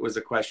vocals? That was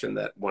a question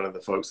that one of the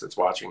folks that's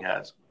watching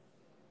has.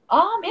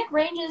 It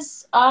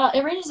ranges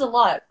a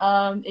lot.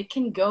 It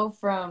can go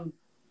from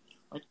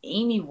like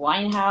Amy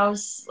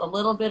Winehouse, a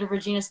little bit of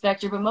Regina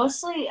Spektor, but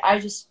mostly I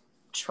just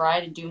try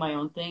to do my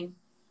own thing.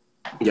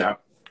 Yeah.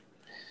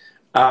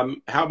 How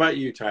about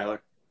you,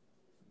 Tyler?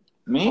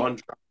 Me?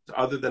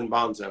 Other than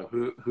Bonzo,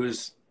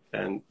 who's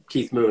and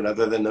Keith Moon,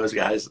 other than those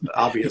guys,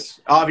 obvious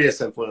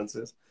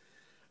influences.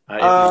 If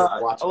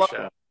you watch the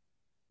show.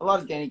 A lot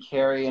of Danny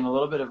Carey and a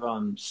little bit of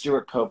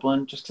Stuart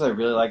Copeland, just because I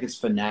really like his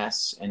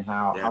finesse and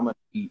how much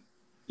he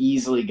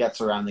easily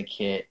gets around the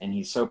kit, and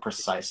he's so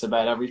precise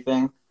about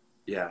everything.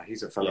 Yeah,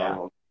 he's a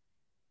phenomenal.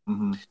 Yeah.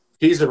 Mm-hmm.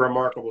 He's a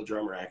remarkable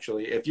drummer,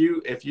 actually. If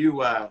you,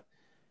 I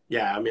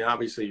mean,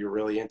 obviously you're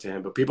really into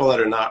him, but people that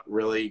are not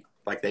really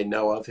like they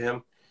know of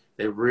him,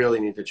 they really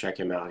need to check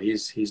him out.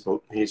 He's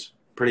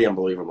pretty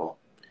unbelievable.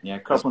 Yeah,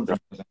 Copeland's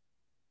amazing.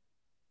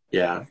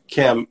 Yeah,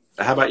 Cam,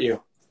 how about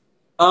you?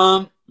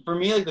 For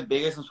me, like the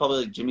biggest was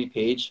probably like Jimmy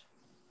Page,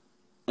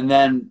 and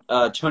then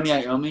Tony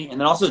Iommi, and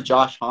then also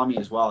Josh Homme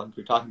as well. We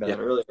were talking about that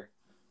earlier.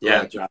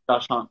 Yeah,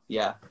 Josh Homme.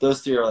 Yeah,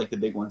 those three are like the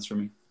big ones for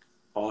me.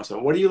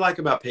 Awesome. What do you like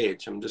about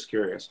Page? I'm just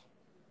curious.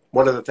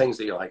 What are the things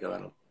that you like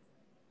about him?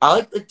 I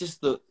like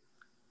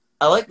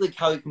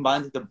how he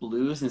combines like the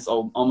blues and it's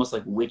almost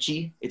like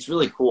witchy. It's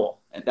really cool,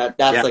 and that's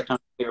like kind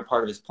of my favorite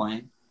part of his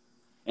playing.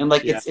 And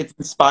like it's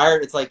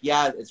inspired. It's like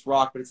it's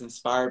rock, but it's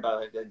inspired by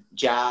like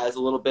jazz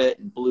a little bit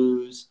and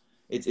blues.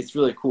 It's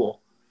really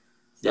cool.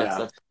 So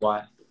that's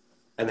why.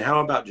 And how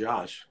about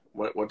Josh?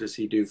 What does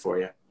he do for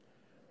you?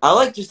 I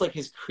like just like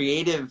his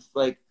creative,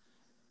 like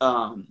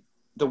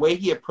the way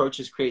he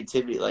approaches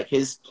creativity. Like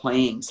his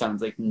playing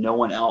sounds like no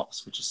one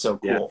else, which is so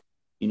cool.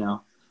 You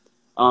know.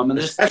 And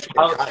this and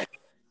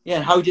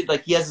how he did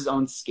like he has his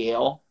own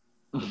scale,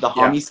 the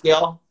Homme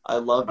scale. I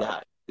love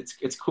that.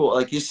 It's cool.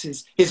 Like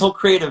his whole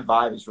creative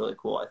vibe is really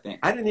cool, I think.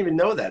 I didn't even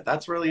know that.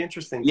 That's really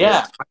interesting. To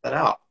find that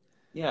out.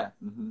 Yeah.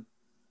 Mm-hmm.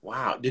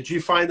 Wow. Did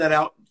you find that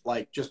out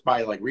like just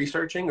by like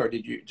researching, or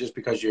did you just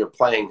because you're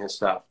playing his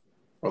stuff,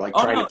 or like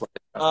trying to play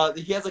his stuff?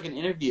 He has like an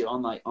interview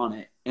on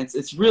it.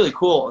 It's really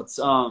cool.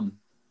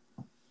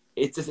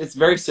 It's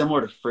very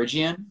similar to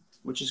Phrygian,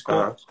 which is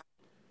cool.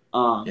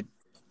 But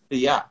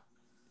yeah.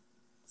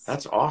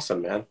 That's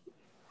awesome, man.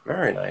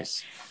 Very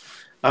nice.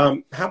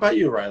 How about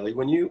you, Riley?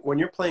 When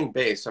you're playing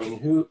bass, I mean,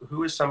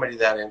 who is somebody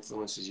that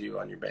influences you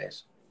on your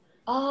bass?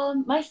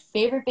 My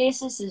favorite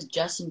bassist is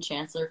Justin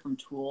Chancellor from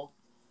Tool.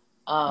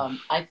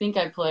 I think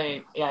I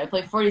play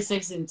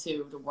 46 and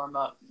 2 to warm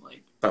up.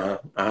 Like.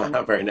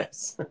 Very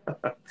nice.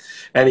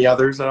 Any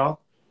others at all?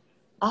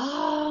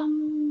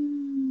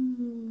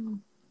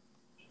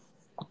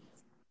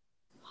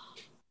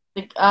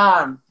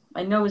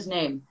 I know his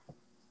name.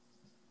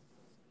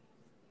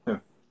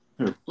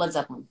 Who? Led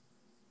Zeppelin.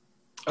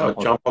 Oh,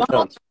 John Paul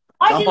Jones.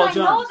 Why did I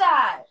know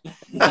that?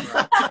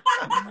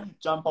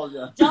 John Paul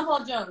Jones. John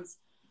Paul Jones.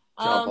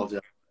 John Paul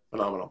Jones.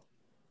 Phenomenal.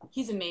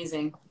 He's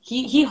amazing.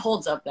 He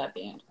holds up that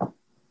band.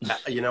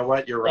 You know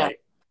what? You're right.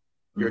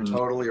 Yeah. You're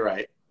totally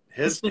right.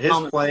 His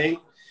playing.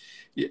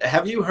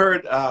 Have you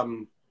heard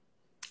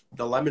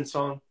the Lemon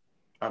Song?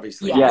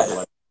 Obviously.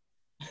 Yes.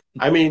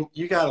 I mean,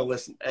 you got to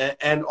listen.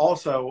 And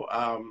also,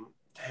 damn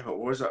it, what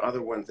was the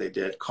other one they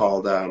did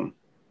called?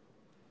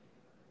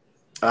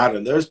 I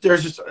don't know.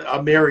 There's just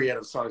a myriad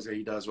of songs that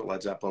he does with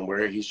Led Zeppelin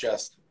where he's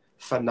just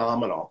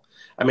phenomenal.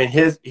 I mean,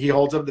 he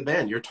holds up the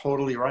band. You're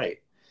totally right.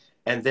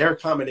 And their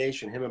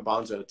combination, him and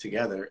Bonzo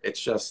together,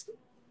 it's just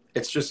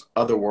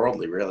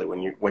otherworldly, really,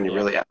 when you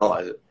really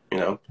analyze it. You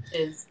know. It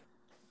is.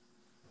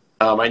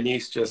 My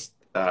niece just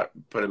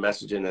put a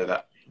message in there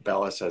that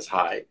Bella says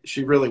hi.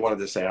 She really wanted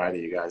to say hi to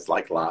you guys,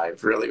 like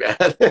live, really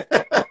bad.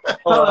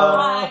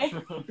 Hi.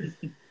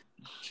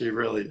 She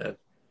really did.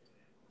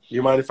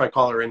 You mind if I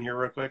call her in here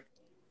real quick?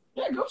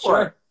 Yeah, go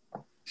for it.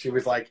 She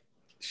was like,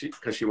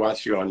 because she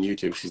watched you on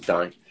YouTube. She's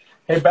dying.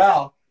 Hey,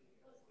 Belle.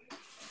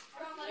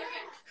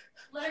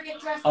 Let her get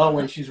dressed. Oh,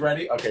 when she's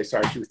ready? Okay,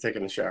 sorry. She was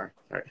taking a shower.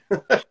 All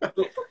right.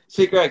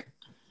 See, Greg,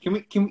 can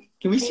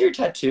we see your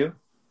tattoo?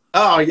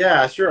 Oh,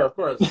 yeah, sure, of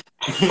course.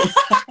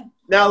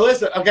 Now,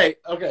 listen. Okay.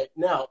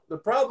 Now, the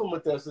problem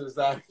with this is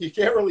that you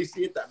can't really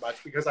see it that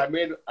much because I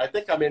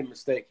think I made a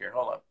mistake here.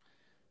 Hold on.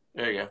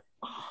 There you go.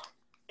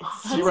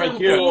 See right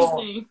here.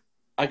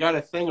 I got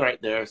a thing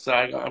right there, so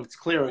it's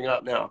clearing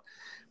up now.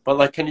 But,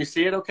 like, can you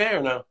see it okay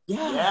or no? Yeah.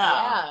 Oh my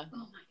God.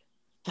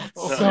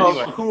 That's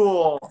so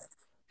cool.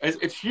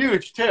 It's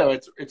huge, too.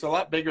 It's a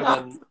lot bigger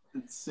than...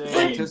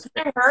 Insane. Did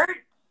it hurt?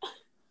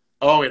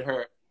 Oh, it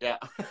hurt. Yeah.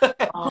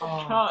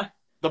 Oh, God.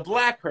 The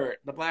black hurt.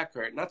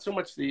 Not so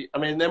much the... I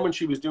mean, then when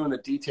she was doing the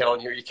detail in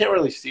here, you can't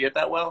really see it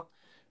that well.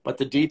 But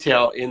the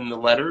detail in the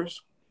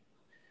letters,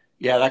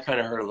 yeah, that kind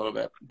of hurt a little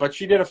bit. But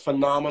she did a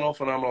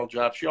phenomenal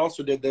job. She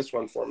also did this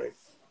one for me.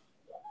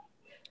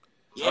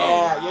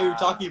 Yeah, you were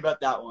talking about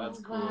that one.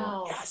 That's cool.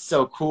 Wow. That's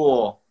so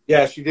cool.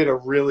 Yeah, she did a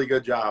really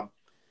good job.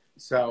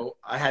 So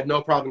I had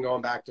no problem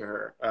going back to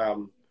her.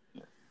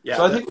 Yeah,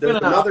 so I think there's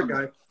another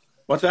guy.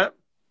 What's that?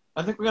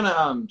 I think we're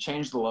gonna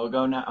change the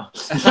logo now.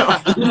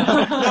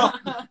 No.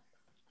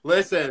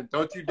 Listen,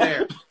 don't you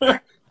dare.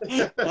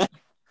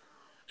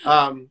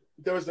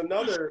 There was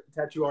another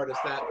tattoo artist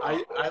that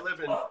I live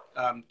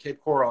in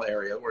Cape Coral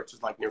area, which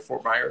is like near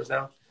Fort Myers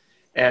now.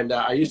 And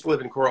I used to live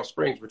in Coral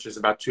Springs, which is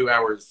about 2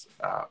 hours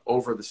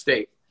over the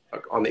state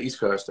on the East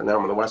Coast, and now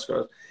I'm on the West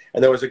Coast.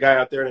 And there was a guy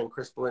out there named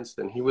Chris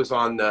Blinston. He was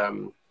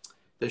on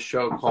this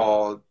show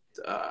called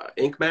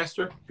Ink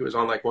Master. He was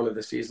on like one of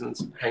the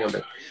seasons. Hang on a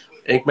bit.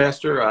 Ink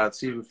Master,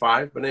 season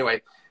 5. But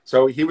anyway,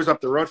 so he was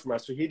up the road from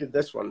us, so he did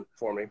this one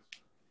for me.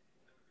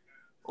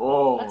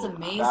 Oh, that's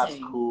amazing. That's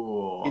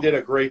cool. He did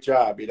a great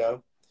job, you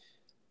know.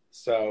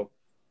 So,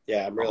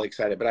 yeah, I'm really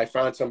excited. But I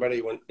found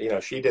somebody when,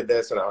 she did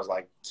this, and I was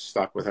like,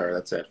 stuck with her.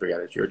 That's it. Forget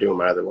it. You're doing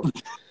my other one.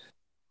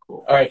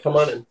 Cool. All right, come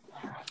on in.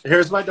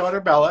 Here's my daughter,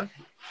 Bella.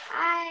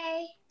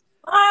 Hi.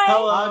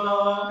 Hello,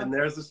 Bella. And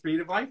there's the Speed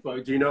of Life.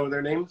 Do you know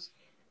their names?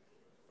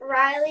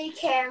 Riley,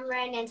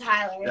 Cameron, and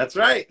Tyler. That's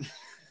right.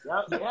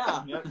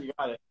 Yep, you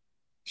got it.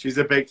 She's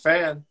a big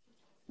fan,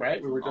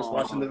 right? We were just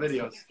watching the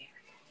videos.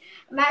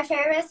 My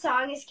favorite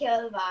song is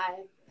Kill the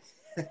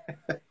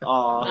Vibe.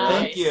 Oh, Nice.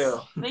 Thank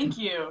you. Thank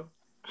you.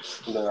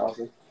 Isn't that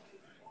awesome?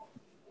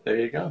 There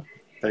you go.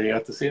 There you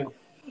got to see them.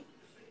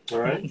 All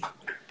right.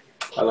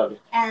 I love you.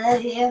 I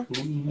love you.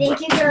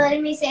 Thank you for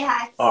letting me say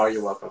hi. Oh,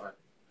 you're welcome.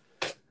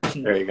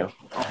 There you go.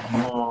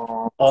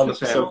 Oh, All the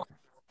family.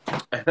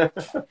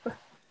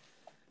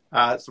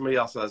 Somebody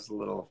else has a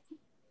little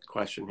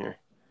question here.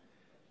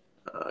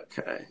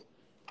 Okay.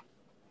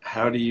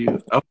 How do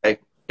you... Okay.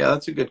 Yeah,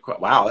 that's a good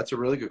question. Wow, that's a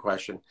really good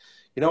question.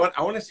 You know what?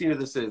 I want to see who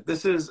this is.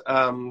 This is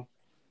Mario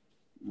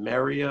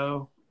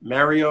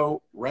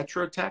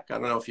Retrotech. I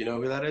don't know if you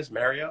know who that is.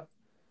 Mario?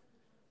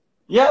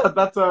 Yeah,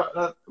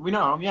 we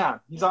know him. Yeah,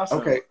 he's awesome.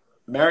 Okay.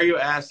 Mario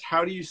asked,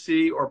 how do you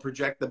see or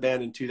project the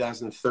band in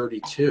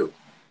 2032?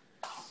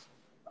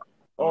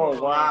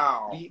 Oh,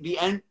 wow. The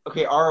end.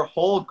 Okay, our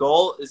whole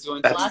goal is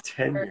going to... That's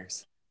 10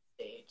 years.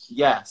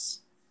 Yes.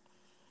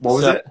 What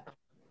was it?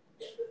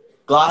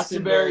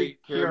 Glastonbury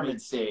Pyramid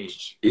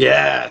Stage.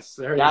 Yes,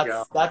 there you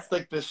go. That's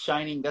like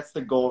that's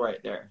the goal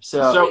right there.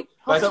 So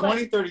by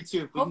hopefully-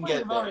 2032, if we can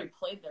get there,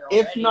 Played there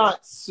if already.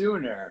 not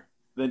sooner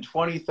than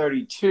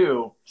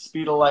 2032,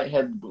 Speed of Light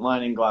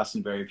headlining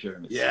Glastonbury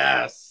Pyramid Stage.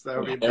 Yes, that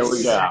would be There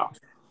we go.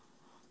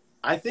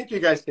 I think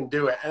you guys can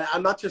do it. And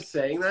I'm not just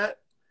saying that.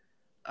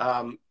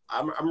 I'm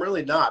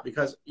really not,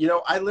 because,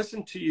 I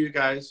listen to you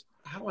guys.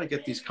 How do I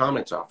get these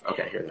comments off?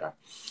 Okay, here they are.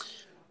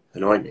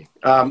 Annoying me.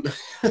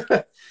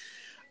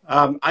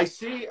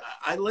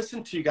 I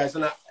listen to you guys,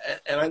 and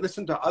I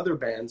listen to other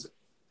bands,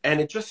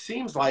 and it just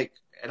seems like,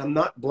 and I'm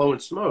not blowing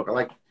smoke,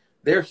 like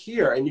they're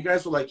here, and you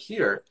guys are like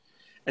here.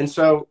 And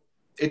so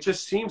it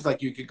just seems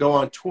like you could go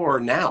on tour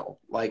now.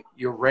 Like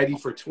you're ready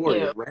for tour.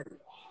 Yeah. You're ready.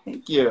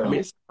 Thank you. I mean,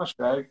 Thanks so much,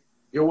 Greg.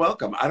 You're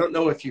welcome. I don't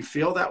know if you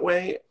feel that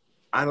way.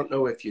 I don't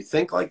know if you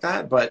think like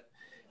that, but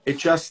it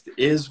just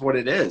is what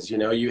it is. You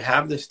know, you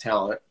have this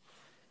talent,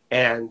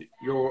 and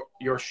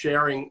you're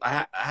sharing.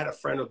 I had a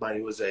friend of mine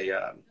who was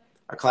a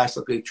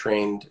classically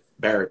trained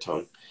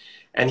baritone,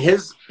 and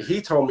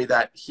he told me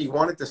that he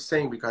wanted to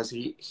sing because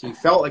he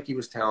felt like he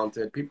was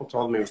talented. People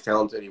told him he was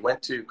talented. He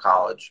went to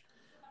college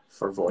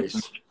for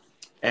voice,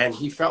 and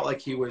he felt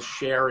like he was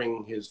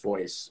sharing his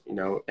voice. You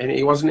know, and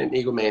he wasn't an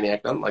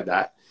egomaniac, nothing like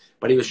that.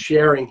 But he was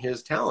sharing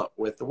his talent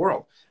with the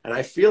world. And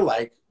I feel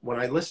like when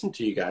I listen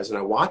to you guys and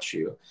I watch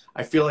you,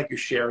 I feel like you're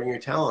sharing your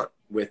talent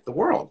with the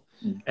world.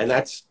 And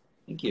that's,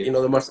 Thank you. you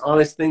know, the most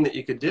honest thing that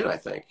you could do, I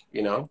think,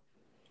 you know?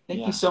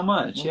 Thank you so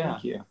much. Well, Yeah.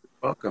 thank you.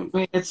 Welcome. I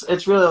mean,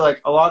 it's really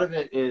like a lot of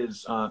it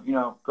is, you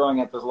know,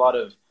 growing up, there's a lot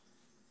of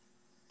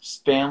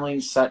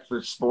families set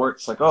for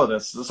sports. Like, oh,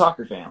 this is a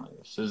soccer family.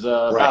 This is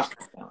a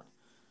basketball family.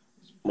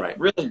 Right.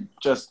 Really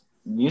just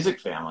music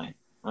family.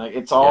 Like,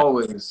 it's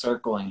always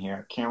circling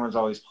here. Cameron's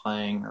always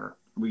playing, or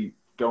we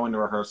go into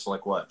rehearsal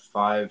like, what,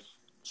 5-6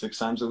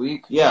 times a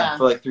week? Yeah,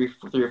 for like 3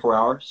 or 4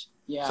 hours.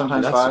 Yeah.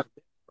 Sometimes That's 5.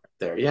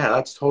 there. Yeah,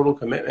 that's total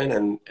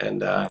commitment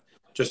and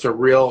just a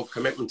real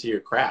commitment to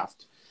your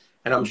craft.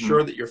 And I'm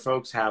sure that your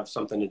folks have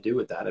something to do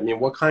with that. I mean,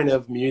 what kind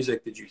of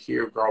music did you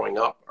hear growing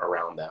up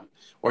around them?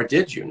 Or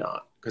did you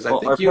not? Because I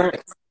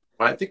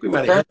think we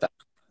might have hit that.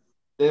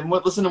 They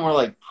listen to more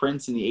like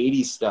Prince in the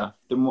 80s stuff.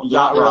 They're more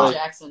Yacht Michael rock.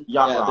 Jackson.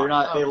 Yacht rock. They're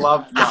not. Oh, They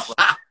love God. yacht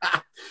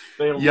rock.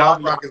 They love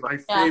Yacht Rock is my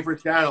Yeah.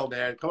 favorite channel,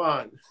 man. Come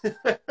on.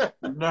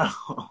 No.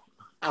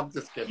 I'm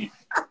just kidding.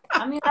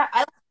 I mean, I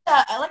like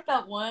that. I like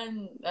that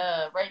one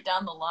right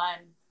down the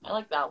line. I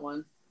like that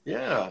one.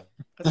 Yeah.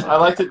 I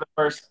liked it the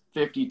first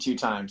 52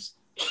 times.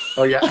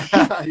 Oh, yeah.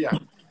 Yeah.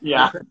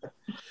 Yeah.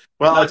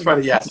 Well, it's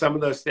funny. Yeah, some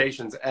of those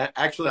stations.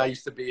 Actually, I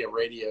used to be a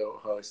radio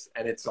host,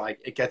 and it's like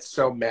it gets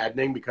so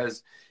maddening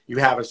because you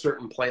have a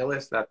certain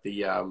playlist that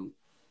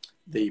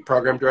the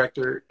program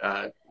director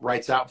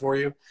writes out for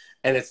you,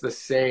 and it's the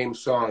same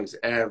songs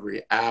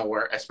every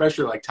hour,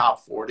 especially like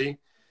top 40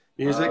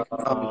 music.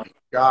 Oh my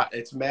God,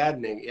 it's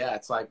maddening. Yeah,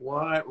 it's like,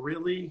 what,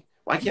 really?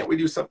 Why can't we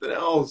do something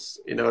else?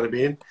 You know what I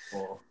mean?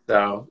 Cool.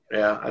 So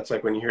yeah, that's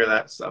like when you hear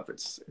that stuff,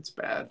 it's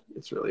bad.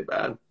 It's really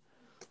bad.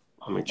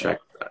 Let me check.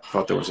 I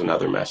thought there was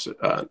another message.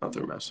 No,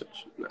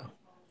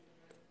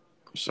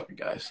 I'm sorry,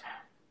 guys.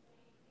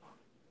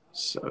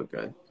 So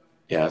good.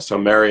 Yeah. So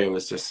Mary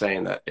was just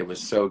saying that it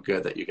was so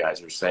good that you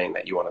guys are saying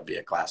that you want to be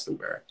at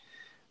Glastonbury.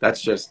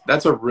 That's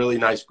a really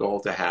nice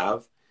goal to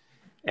have,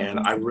 and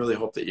I really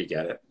hope that you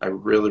get it. I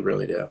really,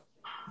 really do.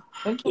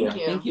 Thank you.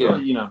 Thank you. Thank you.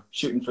 You know,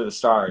 shooting for the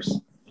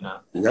stars. You know.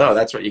 No,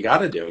 that's what you got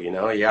to do. You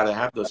know, you got to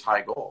have those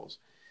high goals.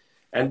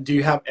 And do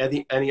you have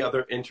any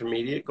other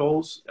intermediate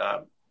goals?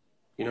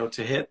 You know,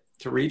 to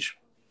reach,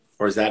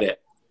 or is that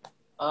it?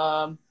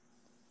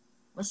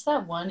 What's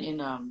that one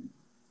in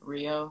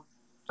Rio?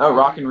 Oh,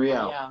 Rock in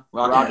Rio. Yeah.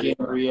 Rock in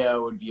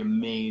Rio would be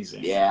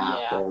amazing.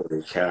 Yeah.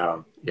 Holy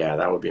cow! Yeah,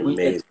 that would be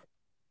amazing.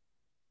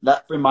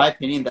 That, in my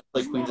opinion, that's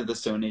like Queens of the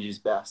Stone Age's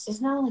best.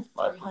 Isn't that like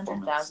Live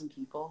 300,000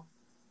 people?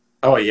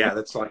 Oh yeah,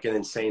 that's like an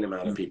insane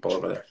amount of people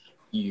over there.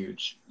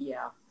 Huge.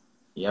 Yeah.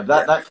 Yeah,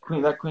 that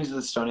Queens of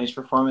the Stone Age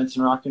performance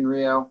in Rock in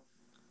Rio.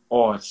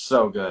 Oh, it's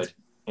so good.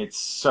 It's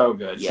so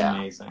good. It's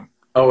amazing.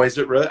 Oh, is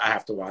it really? I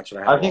have to watch it.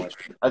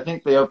 I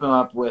think they open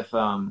up with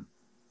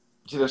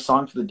it's either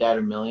Song for the Dead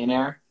or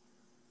Millionaire,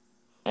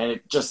 and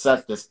it just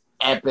sets this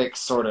epic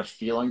sort of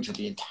feeling to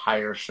the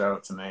entire show.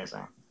 It's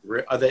amazing.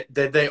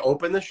 Did they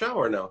open the show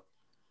or no?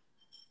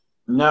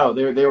 No,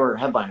 they were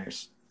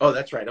headliners. Oh,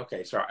 that's right.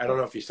 Okay, sorry. I don't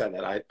know if you said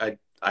that.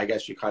 I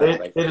guess you kind of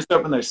like. They just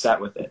opened their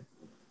set with it.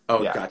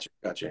 Oh, yeah.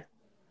 Gotcha.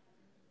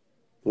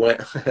 When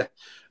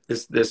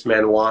this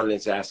man Juan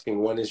is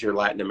asking, when is your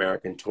Latin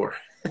American tour?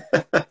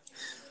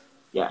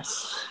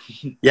 Yes.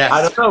 Yes.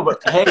 I don't know,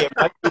 but hey, it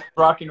might be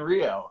Rock in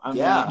Rio. I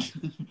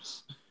mean,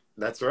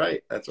 That's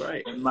right.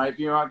 It might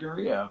be Rock in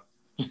Rio.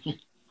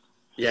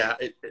 Yeah,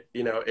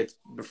 it's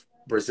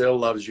Brazil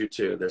loves you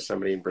too. There's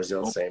somebody in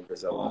Brazil saying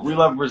Brazil loves We you.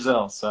 love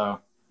Brazil, so.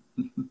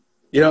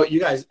 You know, you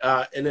guys,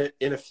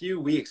 in a few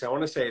weeks, I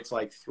want to say it's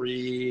like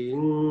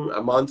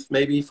a month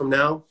maybe from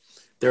now,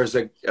 there's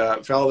a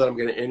fellow that I'm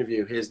going to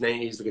interview. He's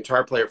the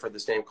guitar player for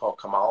this name called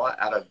Kamala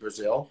out of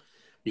Brazil.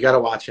 You got to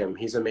watch him.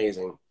 He's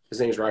amazing. His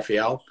name is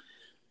Raphael.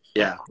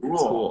 Yeah.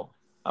 Cool.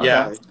 Okay.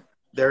 Yeah.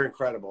 They're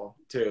incredible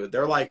too.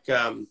 They're like,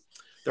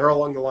 they're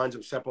along the lines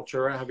of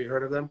Sepultura. Have you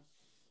heard of them?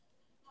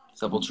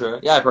 Sepultura.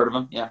 Yeah, I've heard of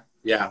them. Yeah.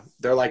 Yeah.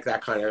 They're like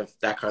that kind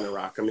of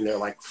rock. I mean, they're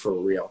like for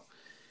real.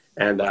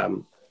 And,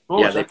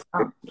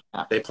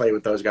 they play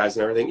with those guys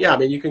and everything. Yeah, I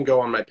mean, you can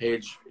go on my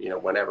page,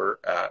 whenever,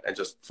 and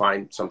just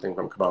find something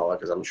from Kamala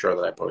because I'm sure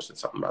that I posted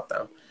something about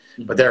them.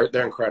 Mm-hmm. But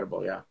they're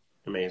incredible, yeah,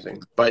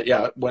 amazing. But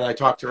yeah, when I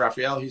talk to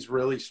Raphael, he's a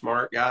really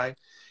smart guy.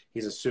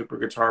 He's a super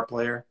guitar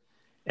player,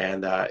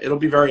 and it'll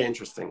be very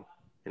interesting.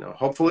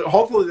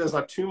 Hopefully there's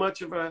not too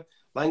much of a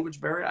language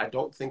barrier. I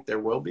don't think there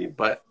will be,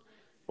 but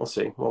we'll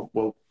see.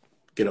 We'll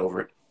get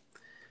over it.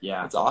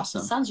 Yeah. It's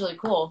awesome. Sounds really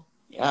cool.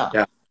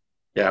 Yeah.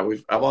 Yeah,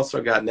 I've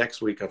also got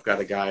next week. I've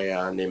got a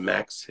guy named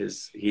Max.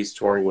 He's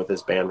touring with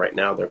his band right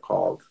now. They're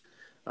called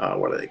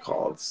what are they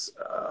called?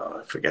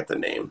 I forget the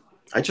name.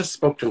 I just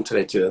spoke to him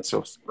today too.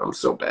 I'm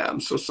so bad. I'm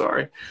so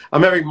sorry.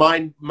 I'm having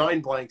mind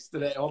blanks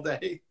today all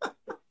day.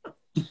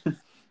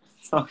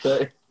 It's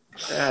okay.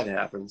 That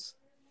happens.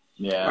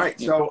 Yeah. All right.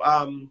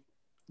 So,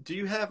 do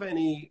you have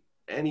any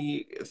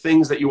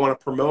things that you want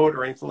to promote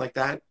or anything like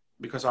that?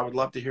 Because I would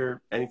love to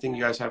hear anything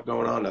you guys have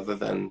going on other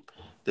than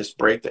this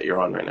break that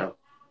you're on right now.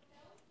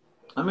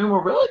 I mean,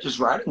 we're really just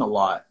writing a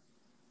lot.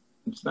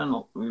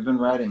 We've been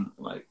writing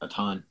like a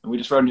ton. We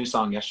just wrote a new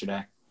song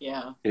yesterday.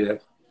 Yeah. Yeah.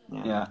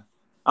 Yeah.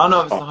 I don't know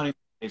if it's the Honey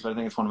Days, but I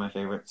think it's one of my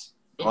favorites.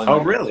 Oh,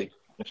 really?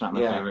 It's not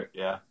my favorite.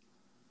 Yeah.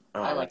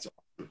 Oh, I like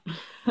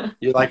awesome.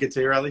 You like it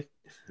too, Riley?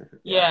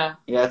 Yeah.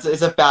 Yeah,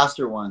 it's a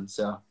faster one,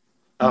 so.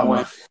 Oh,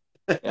 well.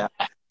 Yeah.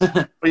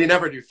 Well, you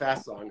never do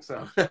fast songs,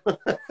 so.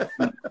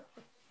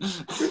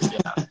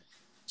 Yeah.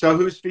 So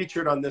who's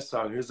featured on this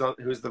song? Who's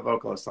the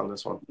vocalist on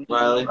this one?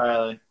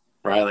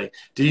 Riley.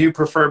 Do you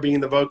prefer being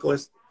the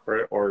vocalist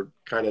or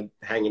kind of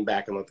hanging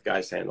back and let the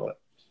guys handle it?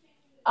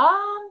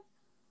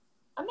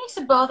 A mix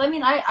of both. I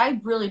mean, I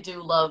really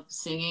do love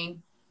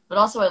singing, but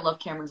also I love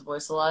Cameron's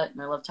voice a lot,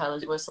 and I love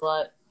Tyler's voice a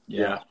lot.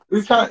 Yeah.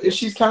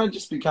 She's kind of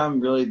just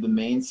become really the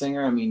main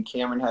singer. I mean,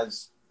 Cameron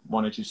has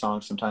 1 or 2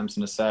 songs sometimes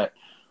in a set,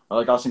 or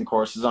like I'll sing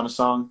choruses on a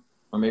song,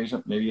 or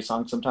maybe a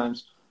song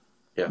sometimes.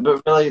 Yeah.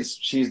 But really,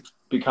 she's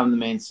become the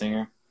main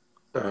singer.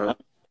 Uh-huh.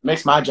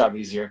 Makes my job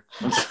easier.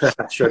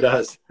 Sure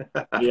does.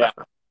 Yeah.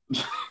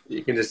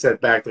 You can just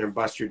sit back there and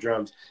bust your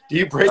drums. Do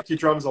you break your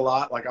drums a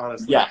lot? Like,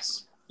 honestly?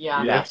 Yes.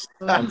 Yeah. Yes.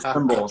 And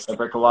cymbals. I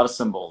break a lot of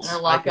cymbals. They're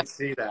I locked can up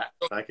see that.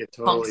 I could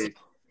totally.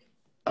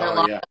 They're Oh,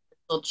 locked yeah. up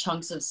little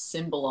chunks of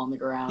cymbal on the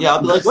ground. Yeah,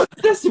 I'll be like,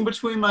 what's this in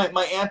between my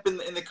amp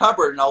in the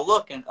cupboard? And I'll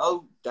look, and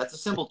oh, that's a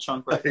cymbal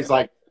chunk right there. He's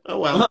like, oh,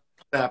 well, it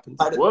happens.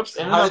 Whoops.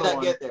 And How did another that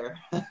one. get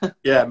there?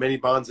 Yeah, Mini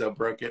Bonzo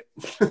broke it.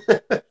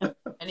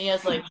 And he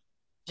has like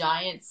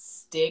giant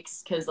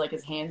sticks because like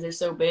his hands are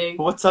so big.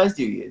 What size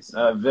do you use?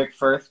 Vic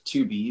Firth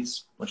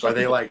 2Bs. Which Are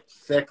they like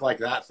thick, like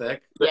that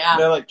thick? Yeah.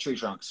 They're like tree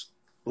trunks.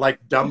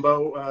 Like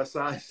Dumbo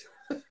size?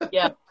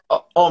 Yeah.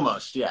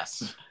 Almost,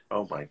 yes.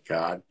 Oh, my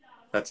God.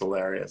 That's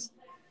hilarious.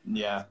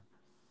 Yeah.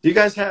 Do you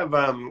guys have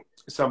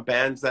some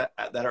bands that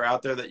are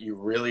out there that you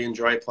really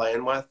enjoy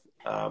playing with,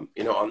 on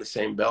the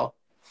same bill?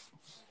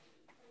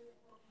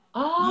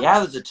 Yeah,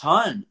 there's a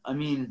ton. I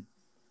mean,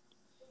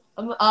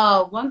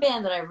 one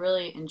band that I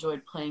really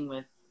enjoyed playing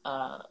with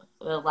the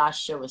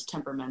last show was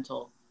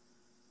Temperamental.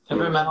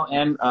 Temperamental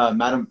and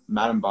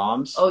Madam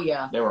Bombs. Oh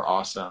yeah. They were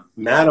awesome.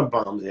 Madam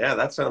Bombs. Yeah,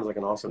 that sounds like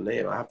an awesome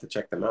name. I have to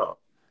check them out.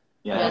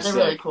 Yeah, they're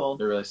really cool.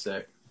 They're really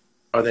sick.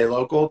 Are they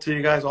local to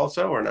you guys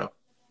also, or no?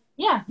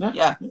 Yeah.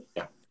 yeah.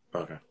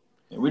 Okay.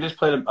 We just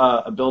played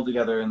a bill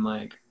together in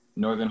like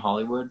Northern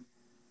Hollywood,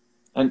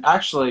 and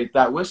actually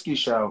that whiskey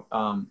show,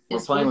 we're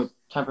playing with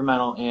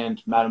Temperamental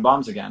and Madam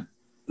Bombs again.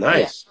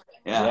 Nice.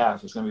 Yeah.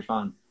 So it's gonna be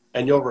fun.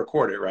 And you'll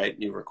record it, right?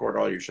 You record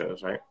all your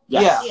shows, right?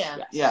 Yes.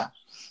 Yeah.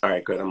 All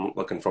right, good. I'm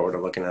looking forward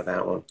to looking at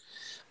that one.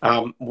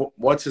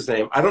 What's his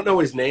name? I don't know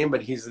his name,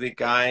 but he's the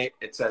guy.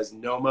 It says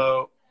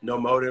No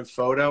Motive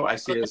Photo. I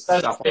see his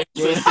stuff.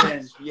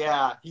 Jason.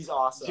 Yeah, he's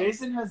awesome.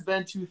 Jason has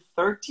been to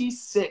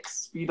 36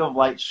 Speed of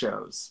Light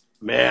shows.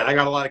 Man, I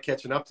got a lot of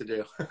catching up to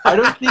do. I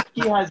don't think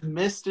he has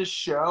missed a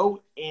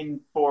show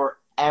in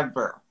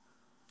forever.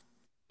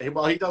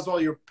 Well, he does all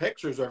your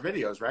pictures or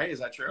videos, right? Is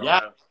that true?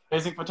 Yeah.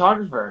 Amazing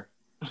photographer.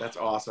 That's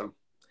awesome.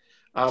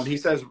 He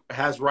says,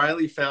 has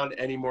Riley found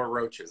any more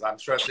roaches? I'm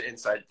sure it's an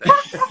inside thing.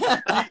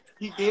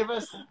 He gave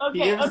us.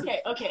 Okay.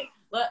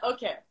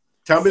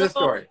 Tell me the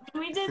story.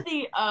 When we did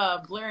the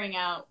blurring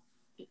out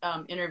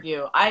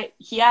interview,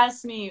 he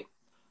asked me,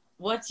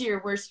 "What's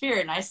your worst fear?"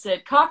 And I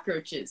said,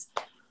 "Cockroaches."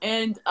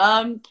 And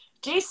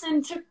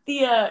Jason took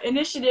the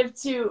initiative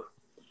to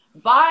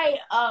buy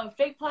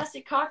fake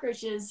plastic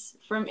cockroaches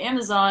from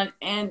Amazon,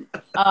 and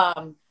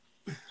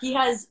he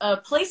has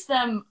placed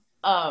them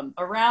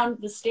around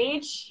the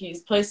stage.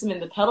 He's placed them in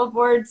the pedal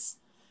boards.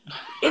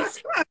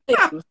 It's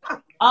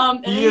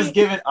and He has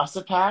given us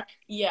a pack.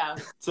 Yeah.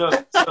 So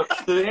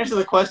to answer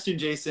the question,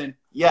 Jason,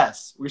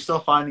 yes, we're still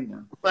finding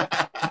them.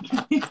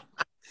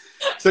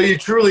 So you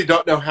truly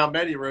don't know how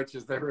many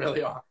roaches there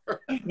really are.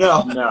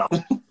 No.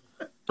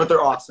 But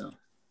they're awesome.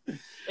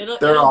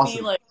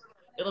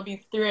 It'll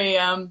be 3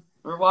 a.m.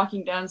 We're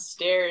walking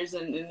downstairs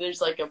and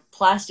there's like a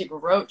plastic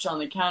roach on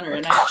the counter,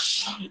 and I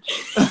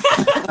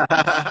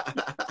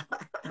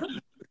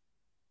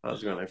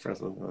was going to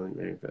first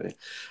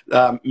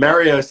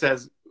Mario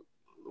says,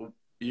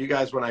 "You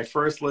guys, when I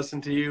first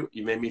listened to you,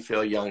 you made me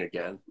feel young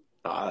again."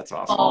 Oh, that's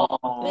awesome.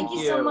 Oh, thank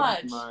you so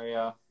much,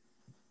 Mario.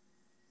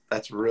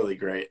 That's really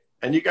great.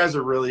 And you guys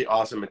are really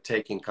awesome at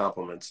taking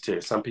compliments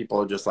too. Some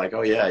people are just like,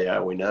 "Oh yeah,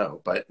 we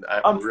know," but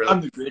I'm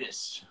the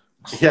greatest.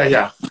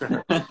 Yeah.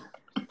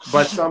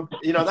 But some,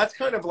 that's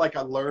kind of like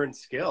a learned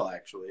skill,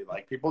 actually.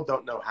 Like, people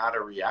don't know how to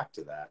react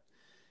to that.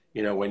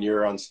 you know, when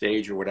you're on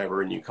stage or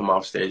whatever, and you come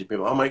off stage, and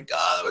people, oh my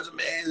God, that was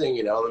amazing,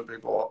 you know, and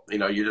people, you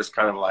know, you're just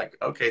kind of like,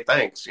 okay,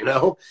 thanks, you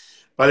know.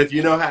 But if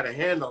you know how to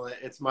handle it,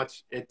 it's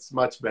much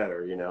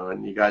better, you know.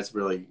 And you guys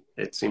really,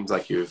 it seems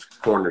like you've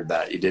cornered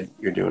that.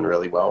 You're doing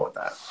really well with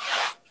that.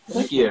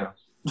 Thank you.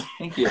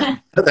 Thank you.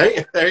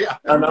 there you go.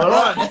 Another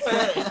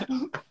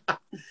one.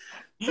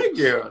 Thank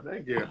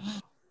you.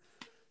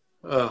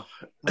 Oh,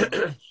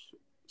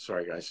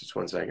 sorry guys, just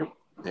 1 second.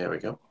 There we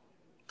go.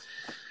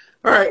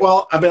 All right.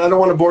 Well, I mean, I don't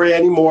want to bore you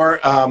anymore.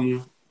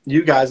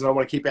 You guys, I don't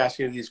want to keep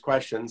asking you these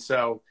questions.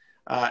 So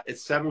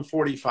it's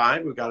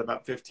 7:45. We've got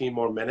about 15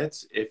 more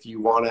minutes. If you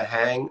want to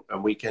hang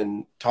and we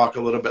can talk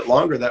a little bit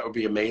longer, that would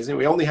be amazing.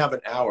 We only have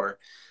an hour.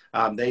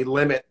 They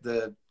limit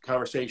the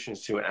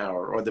conversations to an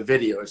hour, or the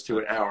videos to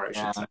an hour, I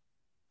should say.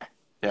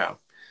 Yeah.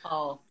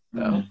 Oh.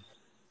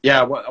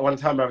 Yeah. One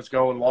time I was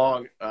going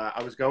long.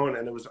 I was going,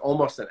 and it was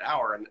almost an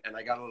hour, and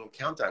I got a little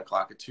countdown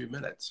clock at 2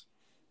 minutes.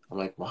 I'm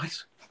like, what?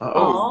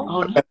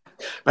 Oh, no.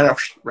 I'll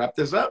wrap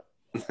this up.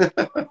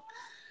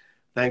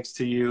 Thanks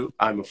to you,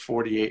 I'm a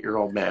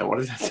 48-year-old man. What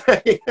does that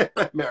say,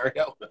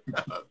 Mario?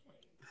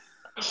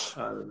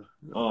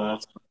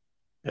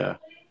 Yeah.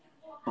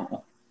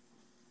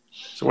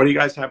 So what do you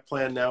guys have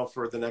planned now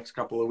for the next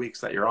couple of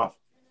weeks that you're off?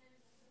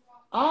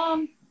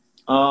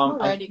 More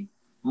writing.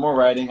 More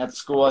writing at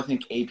school. I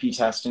think AP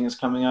testing is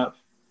coming up.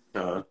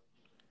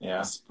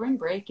 Yeah. Spring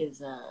break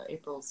is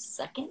April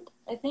 2nd,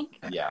 I think.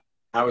 Yeah.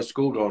 How is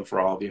school going for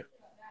all of you?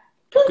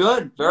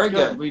 Good. Very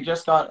good. We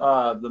just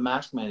got the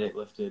mask mandate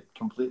lifted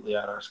completely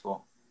at our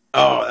school.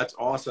 Oh, that's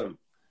awesome.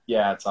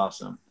 Yeah, it's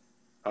awesome.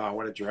 Oh,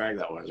 what a drag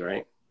that was,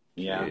 right?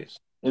 Yeah.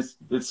 Jeez.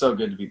 It's so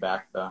good to be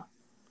back, though.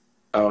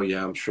 Oh,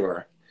 yeah, I'm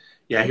sure.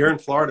 Yeah, here in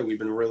Florida, we've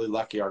been really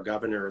lucky. Our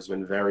governor has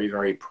been very,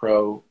 very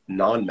pro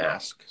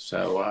non-mask.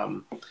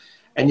 So,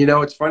 and you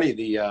know, it's funny,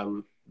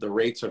 the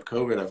rates of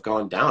COVID have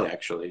gone down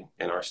actually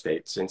in our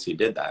state since he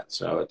did that.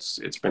 So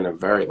it's been a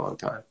very long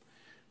time,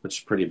 which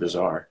is pretty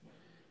bizarre.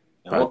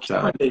 Yeah, well,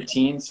 Cameron's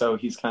 18, so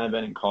he's kind of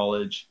been in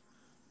college,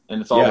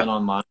 and it's all been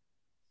online.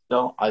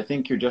 So I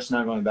think you're just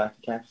now going back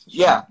to campus.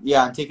 Yeah,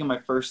 I'm taking my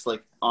first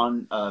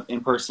on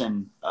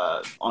in-person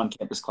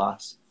on-campus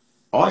class.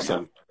 Awesome.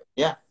 Right,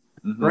 yeah.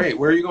 Mm-hmm. Great.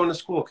 Where are you going to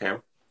school,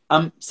 Cam?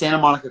 Santa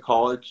Monica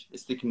College.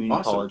 It's the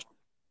community college.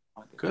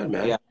 Good,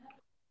 man. Yeah.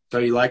 So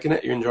you liking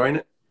it? You enjoying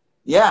it?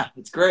 Yeah,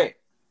 it's great.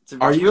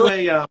 Are you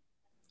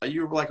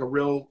like a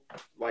real,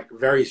 like,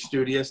 very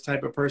studious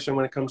type of person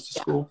when it comes to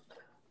school?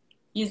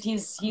 He's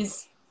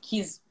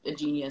a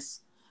genius.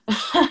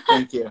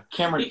 Thank you.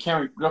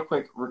 Cameron, real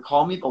quick,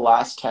 recall me the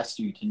last test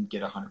you didn't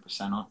get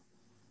 100% on.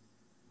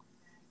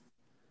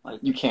 Like,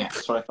 you can't.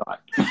 That's what I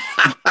thought.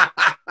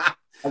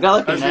 I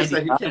got like a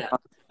 99.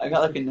 I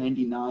got like a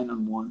 99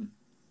 on one.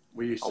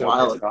 Were you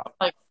so pissed off?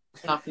 Like,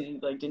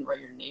 didn't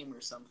write your name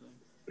or something.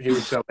 He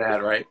was so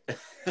bad, right?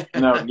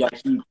 No, yeah,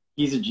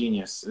 he's a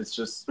genius. It's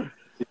just,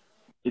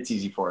 it's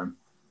easy for him.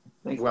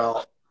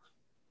 Well,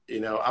 you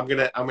know, I'm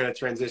gonna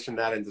transition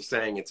that into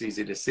saying it's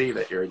easy to see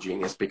that you're a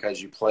genius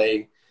because you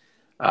play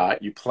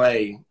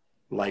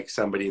like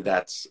somebody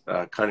that's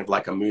kind of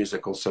like a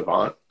musical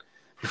savant.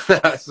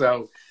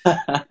 So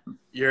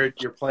your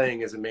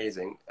playing is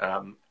amazing.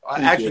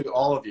 Actually,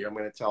 all of you, I'm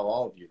going to tell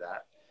all of you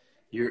that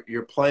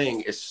your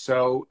playing is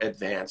so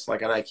advanced.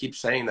 Like, and I keep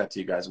saying that to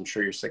you guys. I'm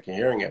sure you're sick of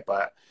hearing it,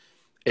 but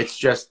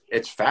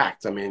it's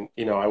fact. I mean,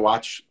 you know, I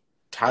watch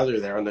Tyler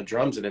there on the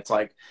drums, and it's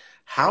like,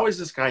 how is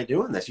this guy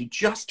doing this? You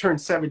just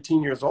turned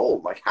 17 years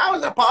old. Like, how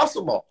is that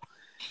possible?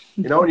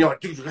 You know, and you're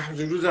like,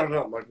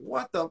 I'm like,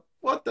 what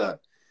the,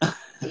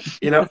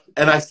 you know?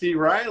 And I see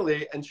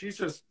Riley, and she's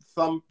just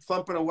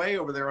thumping away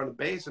over there on the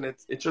bass, and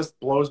it just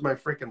blows my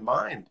freaking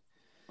mind.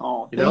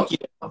 Oh, thank you.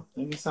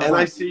 Thank you so much.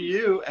 I see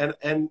you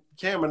and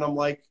Cameron. I'm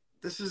like,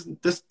 this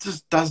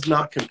just does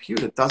not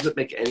compute. It doesn't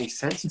make any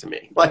sense to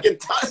me. Like, it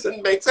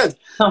doesn't make sense.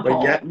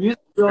 But yet, music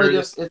really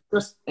it's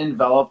just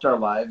enveloped our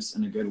lives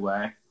in a good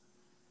way,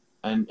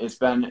 and it's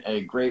been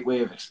a great way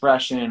of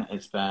expression.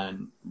 It's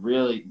been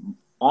really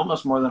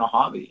almost more than a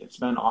hobby. It's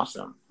been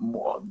awesome.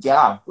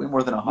 Yeah, way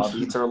more than a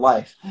hobby. It's our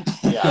life.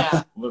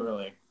 Yeah,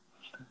 literally.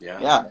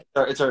 Yeah.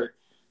 It's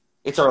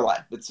our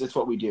life. It's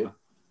what we do.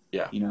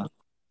 Yeah. You know.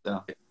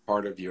 So. It's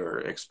part of your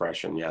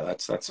expression. Yeah,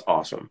 that's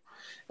awesome.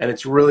 And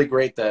it's really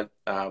great that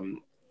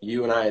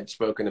you and I had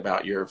spoken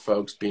about your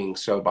folks being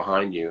so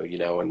behind you, you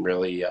know, and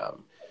really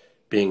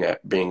being a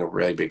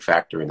really big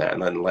factor in that,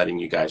 and then letting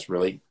you guys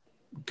really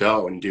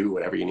go and do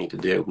whatever you need to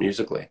do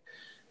musically.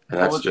 And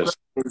that's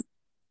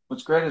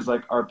what's great is,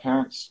 like, our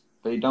parents,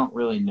 they don't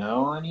really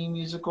know any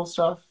musical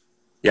stuff.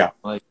 Yeah.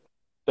 Like,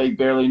 they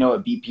barely know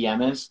what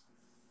BPM is.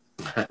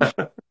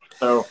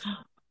 So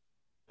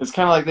it's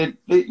kind of like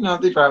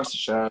they drive us to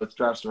shows,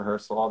 drive us to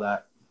rehearsal, all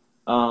that.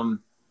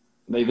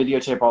 They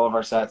videotape all of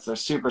our sets. They're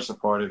super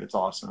supportive. It's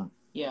awesome.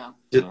 Yeah.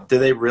 Do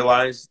they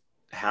realize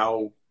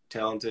how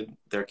talented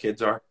their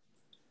kids are?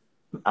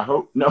 I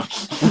hope. No.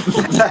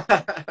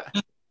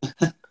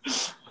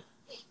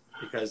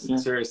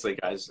 Because seriously,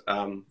 guys,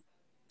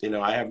 you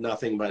know, I have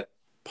nothing but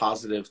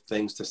positive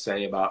things to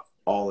say about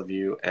all of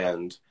you,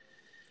 and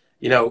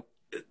you know,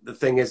 the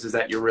thing is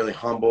that you're really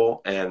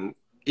humble, and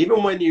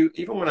even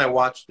when I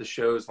watch the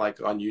shows like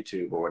on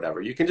YouTube or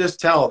whatever, you can just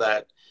tell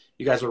that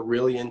you guys are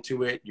really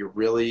into it. You're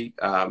really,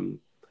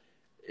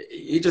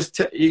 you can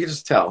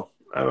just tell.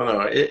 I don't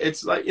know.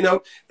 It's like, you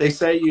know, they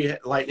say you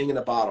hit lightning in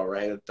a bottle,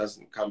 right? It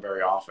doesn't come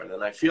very often.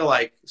 And I feel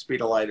like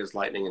Speed of Light is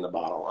lightning in the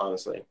bottle,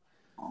 honestly.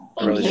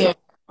 I really do.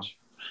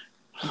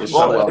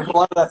 Well, if a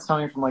lot of that's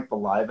coming from like the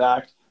live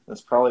act, that's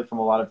probably from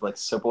a lot of like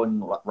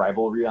sibling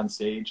rivalry on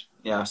stage.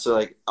 Yeah, so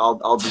like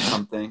I'll do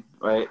something,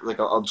 right? Like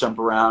I'll jump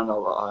around,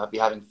 I'll be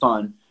having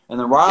fun, and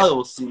then Riley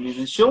will see me,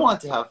 and she'll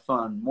want to have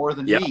fun more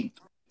than me,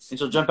 and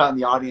she'll jump out in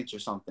the audience or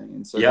something,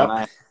 and so then I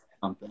have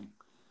something,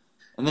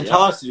 and then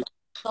tell us to do.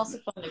 It's also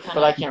fun to kind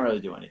but I can't really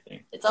do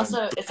anything. It's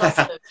also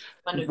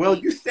fun to well,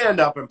 you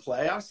stand up and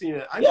play. I've seen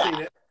it. I've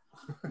seen it.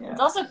 Yeah.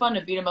 It's also fun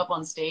to beat him up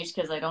on stage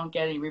because I don't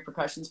get any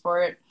repercussions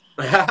for it.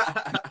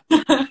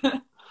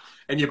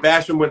 And you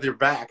bash him with your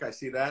back. I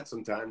see that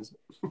sometimes.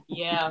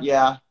 Yeah.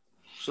 Yeah.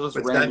 That's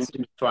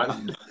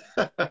fun.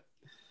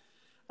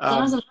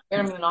 Sometimes I'm scared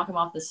I'm going to knock him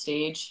off the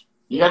stage.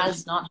 It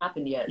has not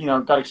happened yet. You know,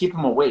 got to keep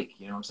him awake.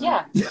 You know what I'm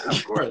saying? Yeah. Yeah,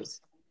 of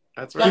course.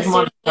 That's right. Keep him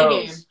on his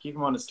toes. Keep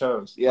him on his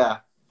toes. Yeah.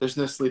 There's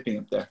no sleeping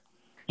up there.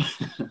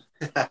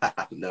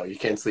 No, you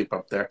can't sleep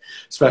up there,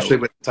 especially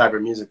with the type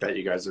of music that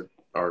you guys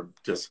are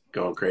just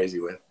going crazy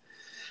with.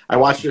 I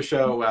watched your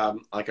show,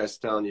 like I was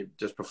telling you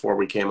just before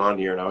we came on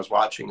here, and I was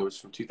watching. It was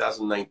from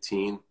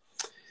 2019,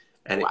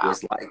 and it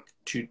was like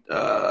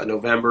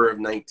November of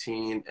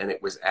 19, and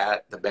it was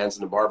at the Benz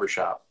in the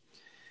Barbershop.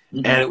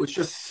 Mm-hmm. And it was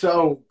just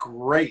so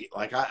great.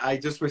 Like I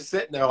just was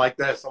sitting there like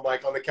this. I'm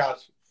like on the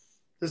couch,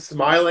 just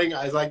smiling.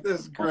 I was like, this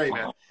is great,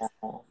 man.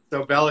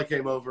 So Bella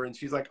came over and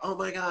she's like, oh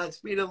my God,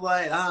 Speed of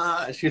Light.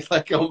 And she's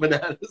like going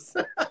bananas.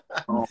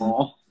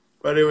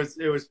 But it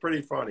was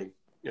pretty funny.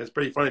 It was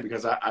pretty funny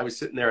because I was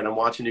sitting there and I'm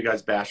watching you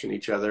guys bashing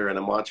each other, and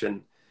I'm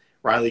watching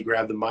Riley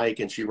grab the mic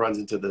and she runs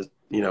into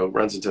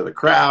the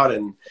crowd.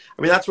 And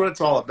I mean, that's what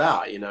it's all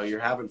about. You know, you're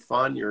having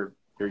fun. You're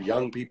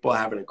young people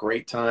having a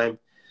great time.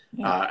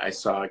 Yeah. I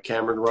saw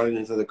Cameron running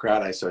into the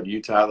crowd. I saw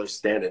you, Tyler,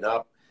 standing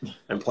up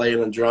and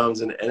playing on drums.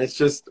 And it's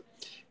just,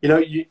 you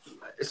know,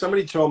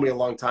 somebody told me a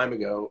long time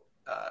ago,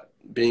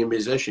 being a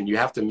musician, you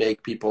have to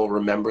make people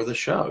remember the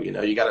show. You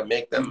know, you got to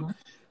make them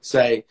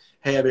say,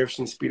 hey, have you ever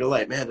seen Speed of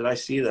Light? Man, did I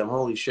see them?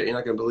 Holy shit, you're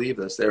not going to believe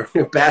this. They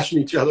were bashing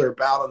each other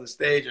about on the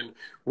stage and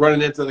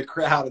running into the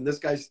crowd, and this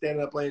guy's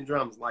standing up playing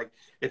drums. Like,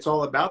 it's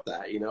all about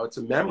that. You know, it's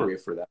a memory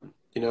for them.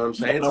 You know what I'm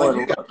saying?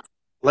 It's like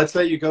let's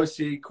say you go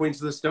see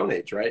Queens of the Stone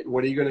Age, right?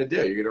 What are you going to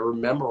do? You're going to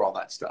remember all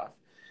that stuff.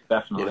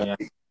 Definitely, you know?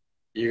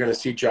 You're going to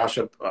see Josh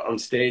up on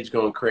stage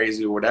going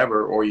crazy or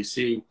whatever, or you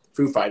see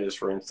Foo Fighters,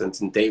 for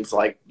instance, and Dave's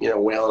like, you know,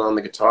 wailing on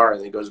the guitar, and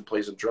then he goes and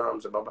plays the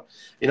drums, and blah, blah.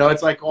 You know,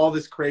 it's like all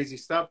this crazy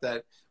stuff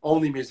that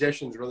only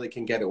musicians really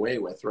can get away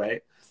with,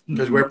 right?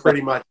 Because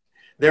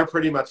they're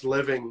pretty much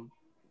living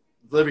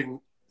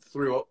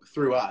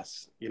through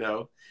us, you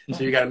know.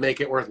 So you got to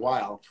make it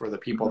worthwhile for the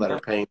people that are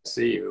paying to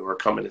see you or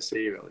coming to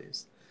see you at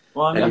least.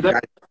 Well, I mean,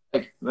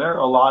 there are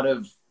a lot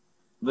of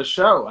the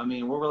show. I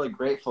mean, we're really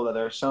grateful that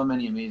there are so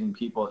many amazing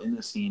people in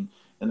the scene,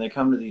 and they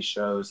come to these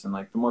shows, and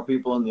like the more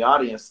people in the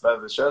audience, the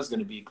better the show is going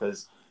to be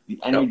because the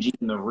energy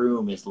in the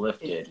room is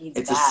lifted.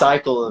 It's a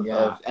cycle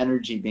of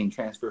energy being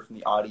transferred from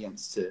the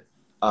audience to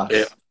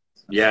us.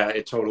 Yeah,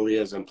 it totally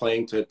is. And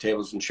playing to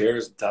tables and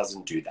chairs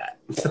doesn't do that.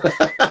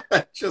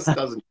 It just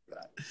doesn't do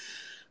that.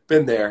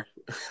 Been there.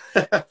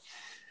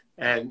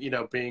 And, you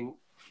know, being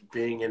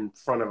in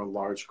front of a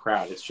large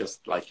crowd, it's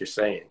just like you're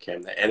saying,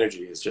 Kim, the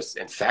energy is just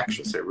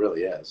infectious. It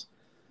really is.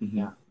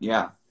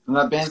 Yeah. And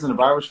that Bands in the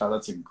Barbershop,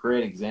 that's a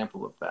great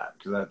example of that,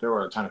 because there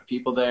were a ton of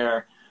people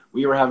there.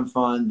 We were having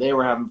fun. They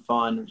were having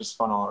fun. It was just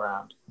fun all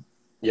around.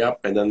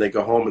 Yep. And then they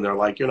go home and they're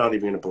like, you're not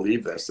even going to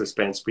believe this. This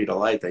band Speed of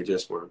Light, they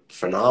just were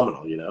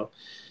phenomenal, you know?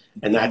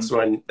 And that's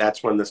when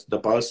the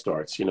buzz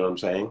starts, you know what I'm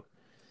saying?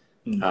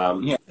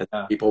 And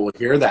people will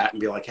hear that and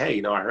be like, hey,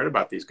 you know, I heard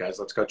about these guys.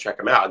 Let's go check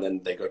them out. And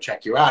then they go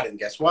check you out. And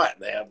guess what?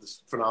 They have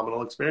this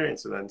phenomenal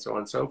experience, and then so on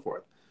and so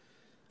forth.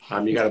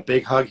 You got a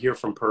big hug here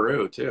from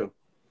Peru, too.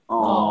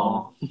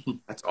 Oh,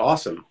 that's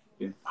awesome.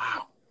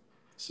 Wow.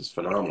 This is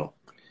phenomenal.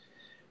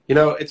 You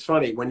know, it's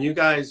funny. When you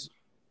guys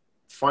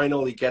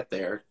finally get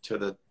there to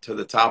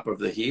the top of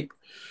the heap,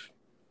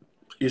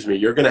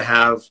 you're going to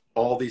have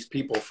all these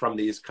people from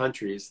these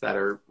countries that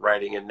are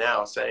writing in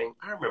now saying,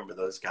 I remember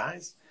those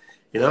guys.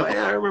 You know, hey,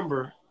 I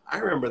remember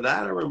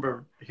that. I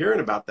remember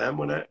hearing about them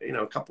when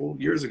a couple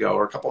years ago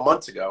or a couple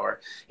months ago,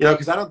 or, you know,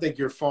 because I don't think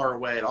you're far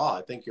away at all.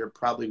 I think you're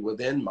probably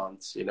within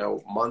months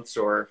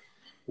or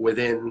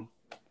within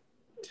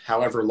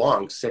however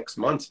long, 6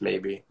 months,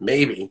 maybe,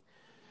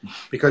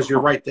 because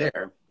you're right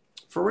there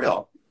for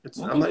real.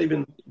 I'm not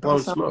even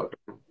blowing smoke.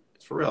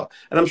 It's for real.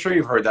 And I'm sure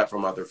you've heard that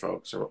from other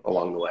folks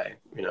along the way,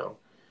 you know,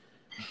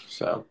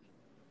 so.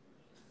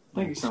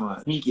 Thank you so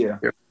much. Thank you.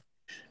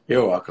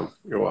 You're welcome.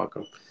 You're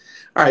welcome.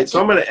 All right, so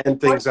I'm going to end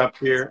things up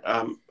here.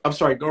 I'm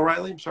sorry. Go,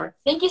 Riley. I'm sorry.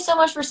 Thank you so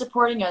much for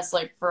supporting us,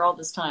 like, for all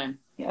this time.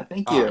 Yeah,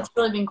 thank you. It's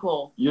really been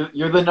cool.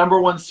 You're the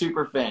 #1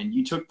 super fan.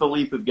 You took the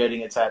leap of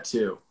getting a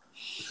tattoo.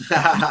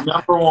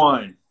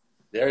 #1.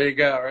 There you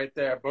go, right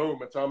there. Boom,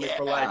 it's on me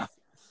for life.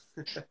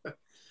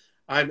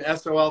 I'm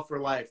SOL for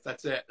life.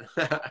 That's it.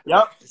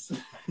 Yep.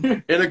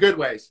 In a good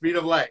way. Speed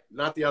of light,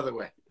 not the other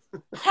way.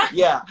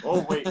 Yeah.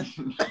 Oh, wait.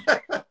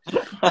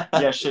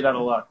 Yeah, shit out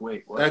of luck.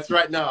 Wait, what? That's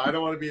right. No, I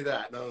don't want to be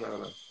that.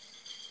 No.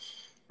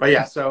 But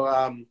yeah, so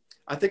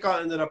I think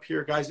I'll end it up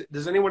here, guys.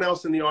 Does anyone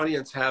else in the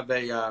audience have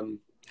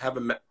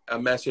a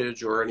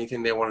message or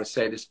anything they want to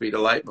say to Speed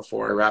of Light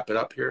before I wrap it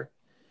up here?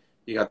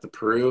 You got the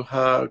Peru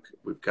hug.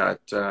 We've got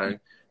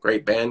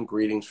great band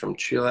greetings from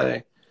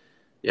Chile.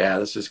 Yeah,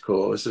 this is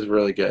cool. This is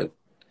really good.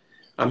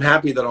 I'm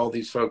happy that all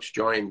these folks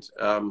joined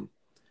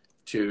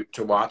to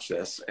watch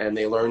this, and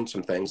they learned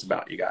some things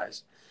about you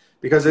guys,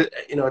 because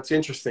it's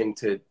interesting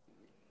to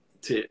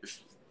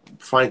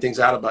find things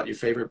out about your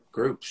favorite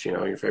groups,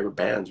 your favorite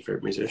bands, your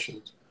favorite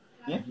musicians.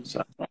 Yeah.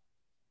 So,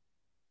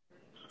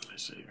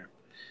 let's see here.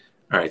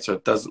 All right, so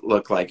it doesn't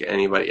look like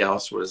anybody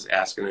else was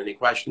asking any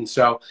questions.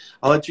 So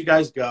I'll let you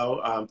guys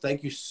go.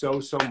 Thank you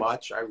so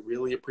much. I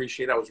really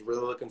appreciate it. I was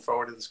really looking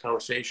forward to this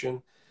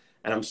conversation,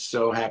 and I'm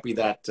so happy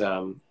that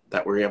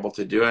that we're able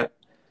to do it.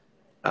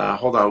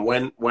 Hold on.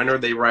 When are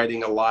they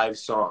writing a live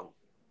song?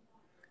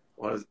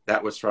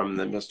 That was from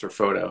the Mr.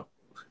 Photo.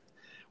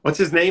 What's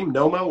his name?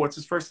 Nomo? What's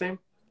his first name?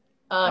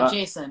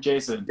 Jason.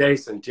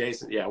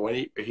 Jason. Yeah.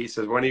 When he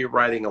says, when are you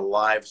writing a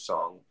live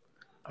song?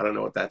 I don't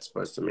know what that's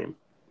supposed to mean.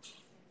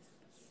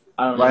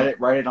 I don't know.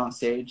 Write it on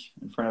stage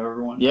in front of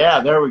everyone. Yeah,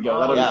 there we go.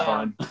 That'll Yeah. be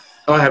fun.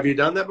 Oh, have you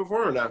done that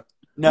before or no?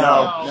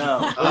 No.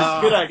 That's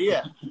a good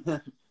idea.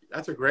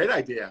 That's a great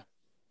idea.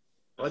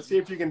 Let's see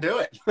if you can do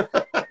it.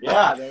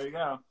 Yeah, there you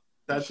go.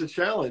 That's a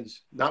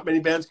challenge. Not many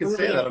bands can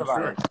say that, I'm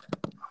sure.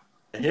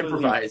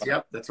 Improvise.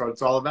 Yep, that's what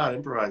it's all about,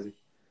 improvising.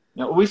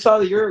 Now, we saw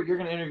that you're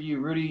going to interview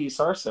Rudy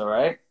Sarso,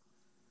 right?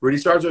 Rudy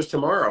Sarzo's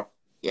tomorrow.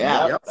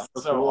 Yeah. Yep.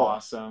 That's so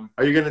awesome.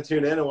 Are you going to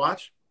tune in and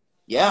watch?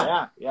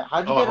 Yeah. Yeah.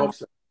 How'd I you hope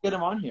so. get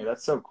him on here?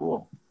 That's so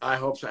cool. I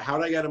hope so. How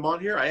did I get him on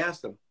here? I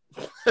asked him.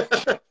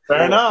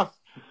 Fair enough.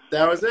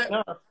 That was it.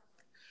 Yeah.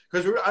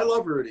 Because I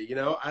love Rudy.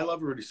 I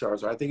love Rudy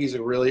Sarzo. I think he's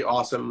a really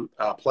awesome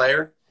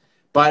player.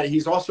 But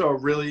he's also a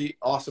really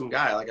awesome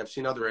guy. Like, I've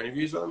seen other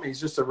interviews with him. He's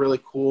just a really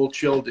cool,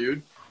 chill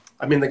dude.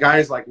 I mean, the guy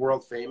is like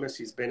world famous.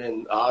 He's been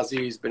in Ozzy.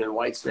 He's been in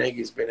Whitesnake.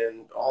 He's been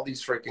in all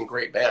these freaking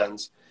great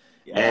bands.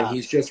 Yeah. And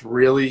he's just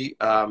really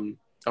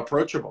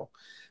approachable.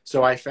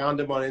 So I found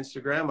him on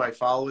Instagram. I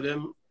followed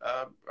him.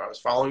 I was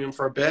following him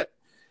for a bit.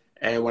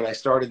 And when I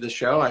started the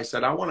show, I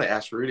said, I want to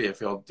ask Rudy if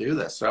he'll do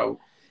this. So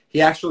he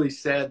actually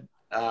said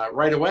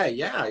right away,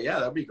 yeah,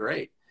 that'd be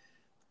great.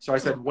 So I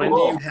said, when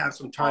do you have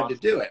some time to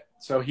do it?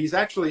 So he's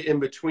actually in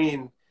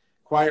between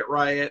Quiet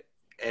Riot,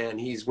 and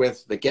he's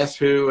with the Guess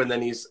Who, and then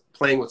he's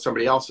playing with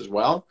somebody else as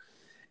well.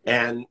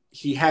 And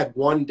he had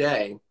one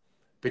day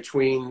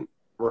between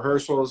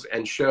rehearsals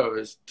and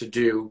shows to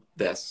do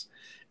this.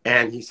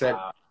 And he said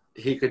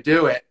he could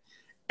do it.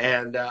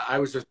 And I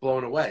was just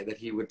blown away that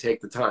he would take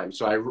the time.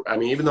 So, I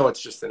mean, even though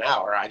it's just an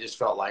hour, I just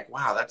felt like,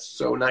 wow, that's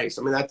so nice.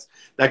 I mean,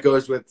 that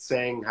goes with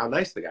saying how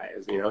nice the guy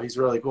is. He's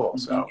really cool.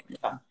 So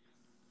Yeah.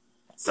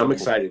 I'm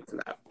excited for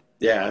that.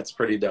 Yeah, it's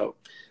pretty dope.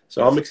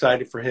 So I'm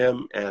excited for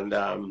him. And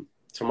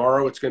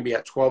tomorrow it's going to be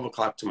at 12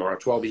 o'clock tomorrow,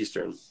 12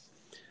 Eastern,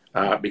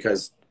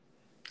 because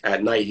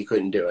at night he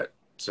couldn't do it.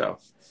 So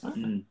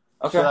Okay.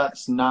 So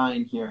that's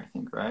 9 here, I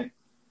think, right?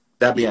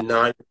 that'd be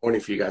 9 in the morning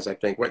for you guys, I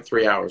think. What,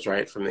 3 hours,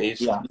 right, from the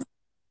East? Yeah.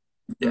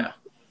 Yeah.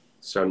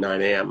 So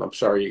 9 a.m. I'm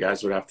sorry you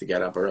guys would have to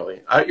get up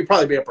early. You'd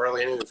probably be up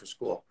early anyway for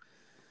school.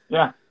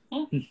 Yeah.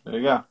 There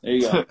you go. There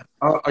you go.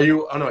 Are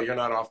you? Oh, no, you're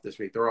not off this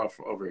week. They're off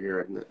over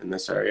here in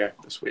this area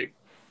this week.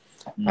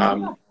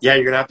 Yeah,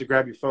 you're going to have to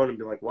grab your phone and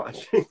be like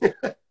watching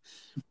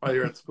while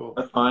you're at school.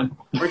 That's fine.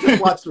 Or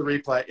just watch the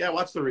replay. Yeah,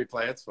 watch the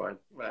replay. It's fine.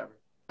 Whatever.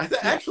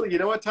 Actually, you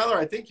know what, Tyler?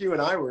 I think you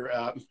and I were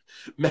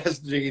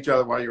messaging each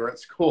other while you were at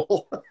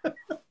school.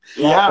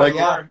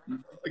 Yeah.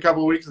 A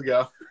couple of weeks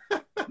ago.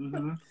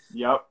 Mm-hmm.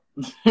 Yep.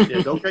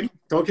 Yeah,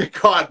 don't get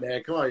caught,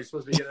 man. Come on, you're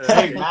supposed to be getting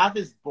Hey, math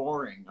is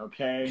boring,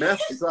 okay?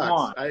 Math Come sucks.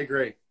 on. I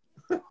agree.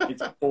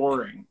 It's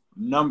boring.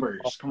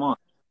 Numbers. Come on.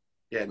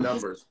 Yeah,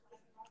 numbers.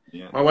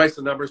 Yeah. My wife's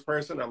a numbers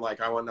person. I'm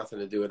like, I want nothing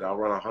to do with it. I'll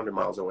run 100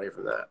 miles away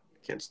from that.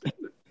 Can't stand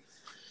it.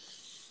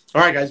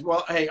 All right, guys.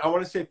 Well, hey, I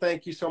want to say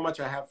thank you so much.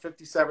 I have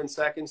 57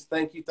 seconds.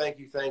 Thank you.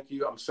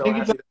 I'm so Thank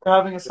happy you for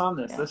having us on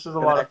this. This was a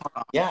lot of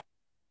fun. Yeah.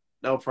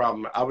 No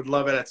problem. I would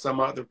love it at some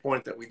other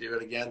point that we do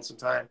it again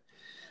sometime.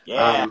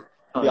 Yeah.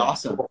 That'd be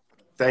awesome.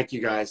 Thank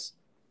you, guys.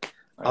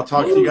 I'll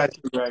talk to you guys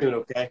soon,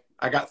 okay?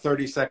 I got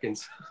 30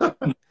 seconds.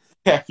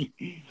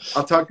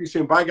 I'll talk to you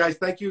soon. Bye, guys.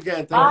 Thank you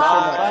again. Thank you so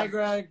much. Bye,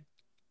 Greg.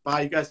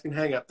 Bye. You guys can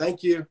hang up.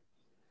 Thank you.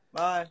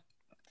 Bye.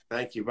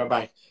 Thank you.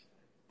 Bye-bye.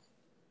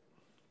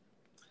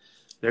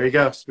 There you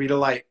go. Speed of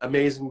Light.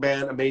 Amazing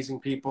band, amazing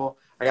people.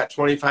 I got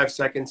 25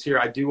 seconds here.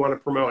 I do want to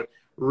promote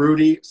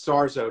Rudy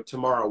Sarzo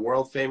tomorrow,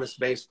 world famous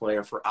bass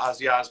player for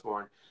Ozzy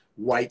Osbourne,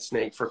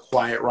 Whitesnake for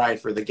Quiet Riot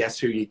for the Guess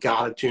Who. You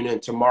got to tune in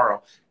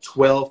tomorrow,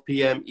 12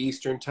 p.m.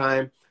 Eastern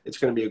time. It's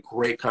going to be a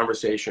great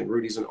conversation.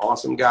 Rudy's an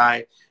awesome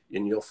guy,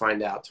 and you'll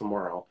find out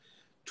tomorrow,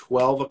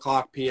 12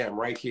 o'clock p.m.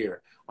 right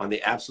here on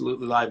the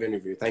Absolutely Live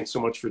Interview. Thanks so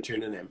much for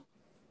tuning in.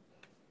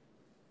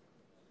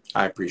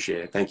 I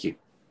appreciate it. Thank you.